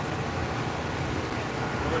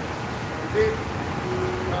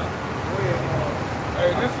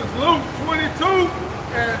 Hey, this is Luke 22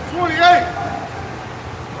 and 28.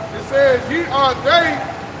 It says, ye are they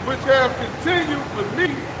which have continued with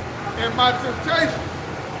me in my temptation,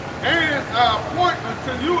 and I appoint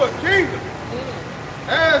unto you a kingdom,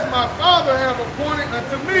 as my Father have appointed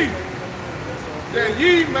unto me, that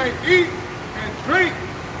ye may eat and drink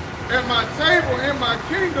at my table in my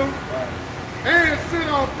kingdom, and sit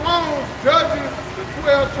on thrones judging the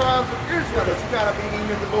 12 tribes of Yeah, Israel. but you gotta be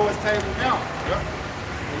eating at the Lord's table now. Yeah.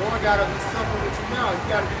 The Lord gotta be supping with you now. You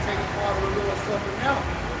gotta be taking part of the Lord's supper now.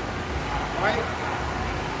 Right?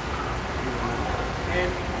 And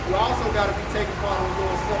you also gotta be taking part of the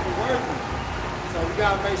Lord's supper worthy. So we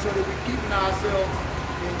gotta make sure that we're keeping ourselves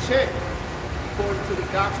in check according to the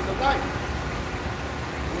doctrine of life.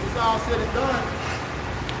 When it's all said and done,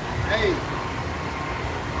 hey,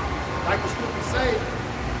 like the scriptures say,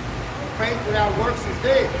 faith without works is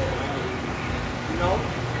dead. You know?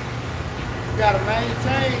 You gotta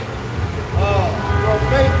maintain your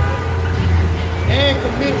faith and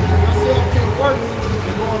commit yourself to the works that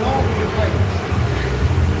are going on with your faith.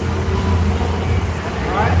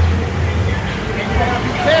 Alright? And you gotta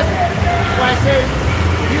be tested. That's why I say,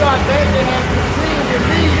 you are they that have continued with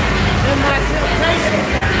me in my temptation.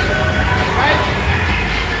 Right?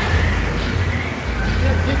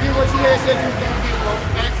 Get what you had said you was going to get, bro.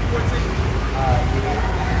 Acts 14.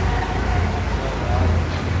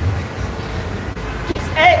 It's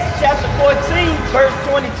Acts chapter 14, verse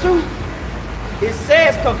 22. It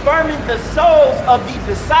says, confirming the souls of the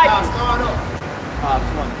disciples. Now start up.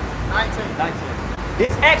 19.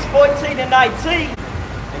 It's Acts 14 and 19.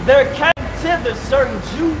 And there came thither certain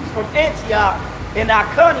Jews from Antioch and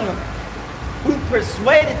Iconium, who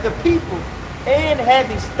persuaded the people, and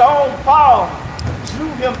having stoned Paul, drew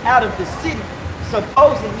him out of the city,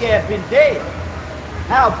 supposing he had been dead.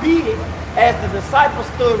 Howbeit, as the disciples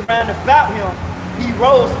stood round about him, he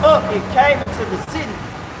rose up and came into the city,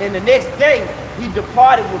 and the next day he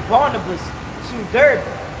departed with Barnabas to Derbe.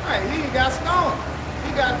 Right, he got stoned.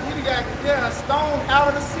 He got stoned out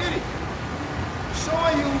of the city.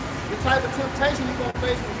 Showing you the type of temptation you're going to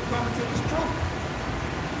face when you come into this truth.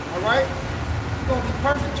 All right? You're going to be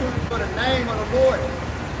persecuted for the name of the Lord.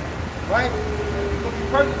 Right? You're going to be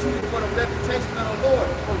persecuted for the reputation of the Lord,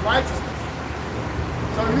 for righteousness.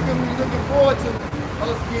 So we can be looking forward to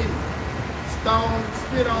us getting stoned,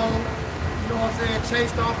 spit on, you know what I'm saying,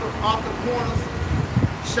 chased off the corners,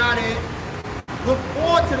 shot at. Look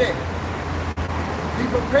forward to that. Be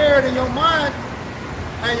prepared in your mind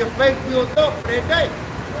and your faith built up for that day.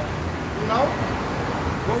 You know?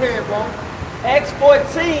 Go ahead, bro. Acts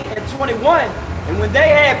 14 and 21. And when they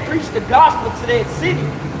had preached the gospel to that city,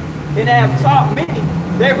 and have taught many,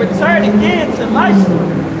 they returned again to Lystra.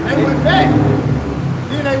 They went back.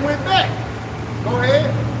 Then they went back. Go ahead.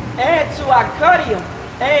 And to Iconium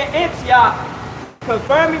and Antioch,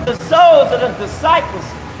 confirming the souls of the disciples,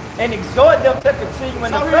 and exhort them to continue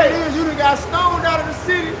in the faith. So here it is, you done got stoned out of the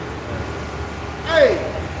city. Hey,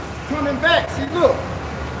 coming back. See, look,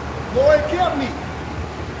 Lord kept me.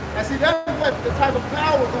 And see, that's what the type of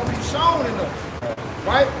power gonna be shown in us,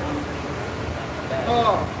 right?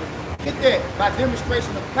 Get that by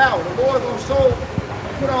demonstration of power. The Lord gonna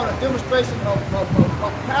put on a demonstration of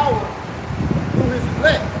power through His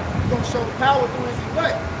elect. He's gonna show power through His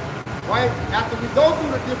elect, right? After we go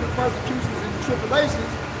through the different persecutions and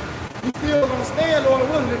tribulations, you still gonna stand, Lord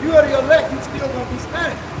willing. If you are the elect, you still gonna be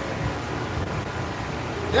standing.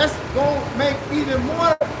 That's gonna make even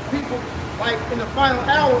more people, like in the final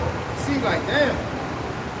hour, see like, damn,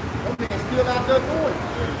 those niggas still out there doing it.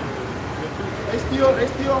 They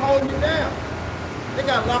still holding you down. They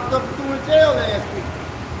got locked up and threw in jail last week.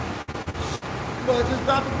 But just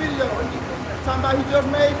dropped the video. Talking about he just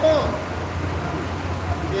made fun.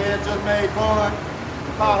 Yeah, just made fun.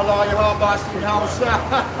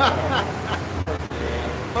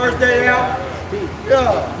 First day out.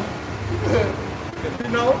 Yeah. You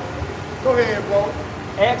know? Go ahead, bro.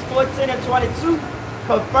 Acts 14 and 22,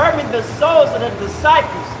 confirming the souls of the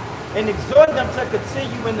disciples and exhorting them to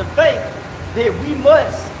continue in the faith, that we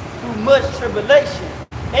must, through much tribulation,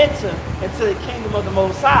 enter into the kingdom of the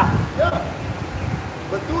Most High. Yeah.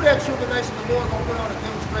 But through that tribulation, the Lord gonna put on a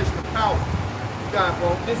demonstration of power. You got it,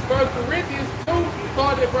 bro. This 1 Corinthians 2,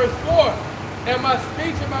 started at verse 4. And my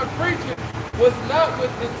speech and my preaching was not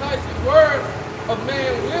with enticing words of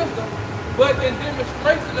man's wisdom, but in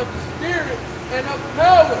demonstration of the Spirit and of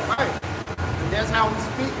power. Right. And that's how we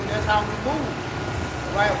speak and that's how we move.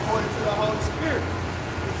 Right, according to the Holy Spirit.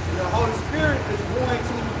 And the Holy Spirit is going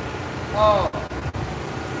to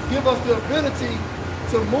give us the ability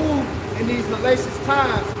to move in these hellacious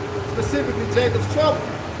times, specifically Jacob's trouble,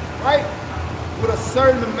 right? With a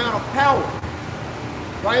certain amount of power,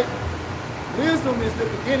 right? Wisdom is the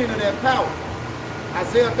beginning of that power.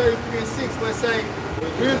 Isaiah 33 and 6, where it say,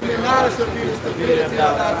 wisdom and knowledge shall be the stability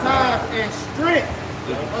of thy times and strength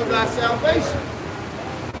of thy salvation.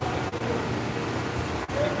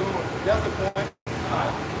 That's the point.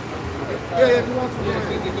 Yeah, if you want to. Yeah,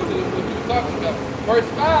 what you were talking about. Verse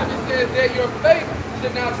 5, it says that your faith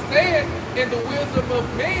should not stand in the wisdom of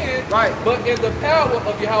man, right, but in the power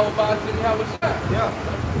of Yahweh and Yahweh Shai. Yeah.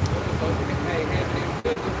 So we can have in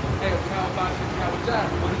wisdom and Yahweh and Yahweh Shai.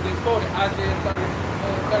 What he just quoted, Isaiah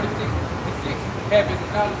 36 and 6, having the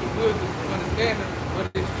knowledge of wisdom to understand it, but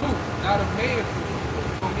it is truth, not of man's truth.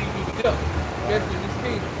 It's going to lead you to death, especially in this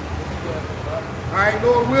kingdom. All right,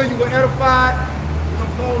 Lord, will you were edified. We're going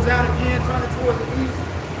to close out again, turn it towards the east.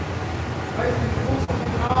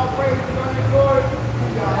 All praise to God and glory.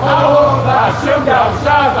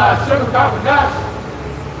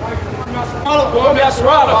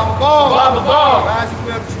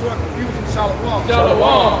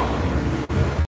 Shalom.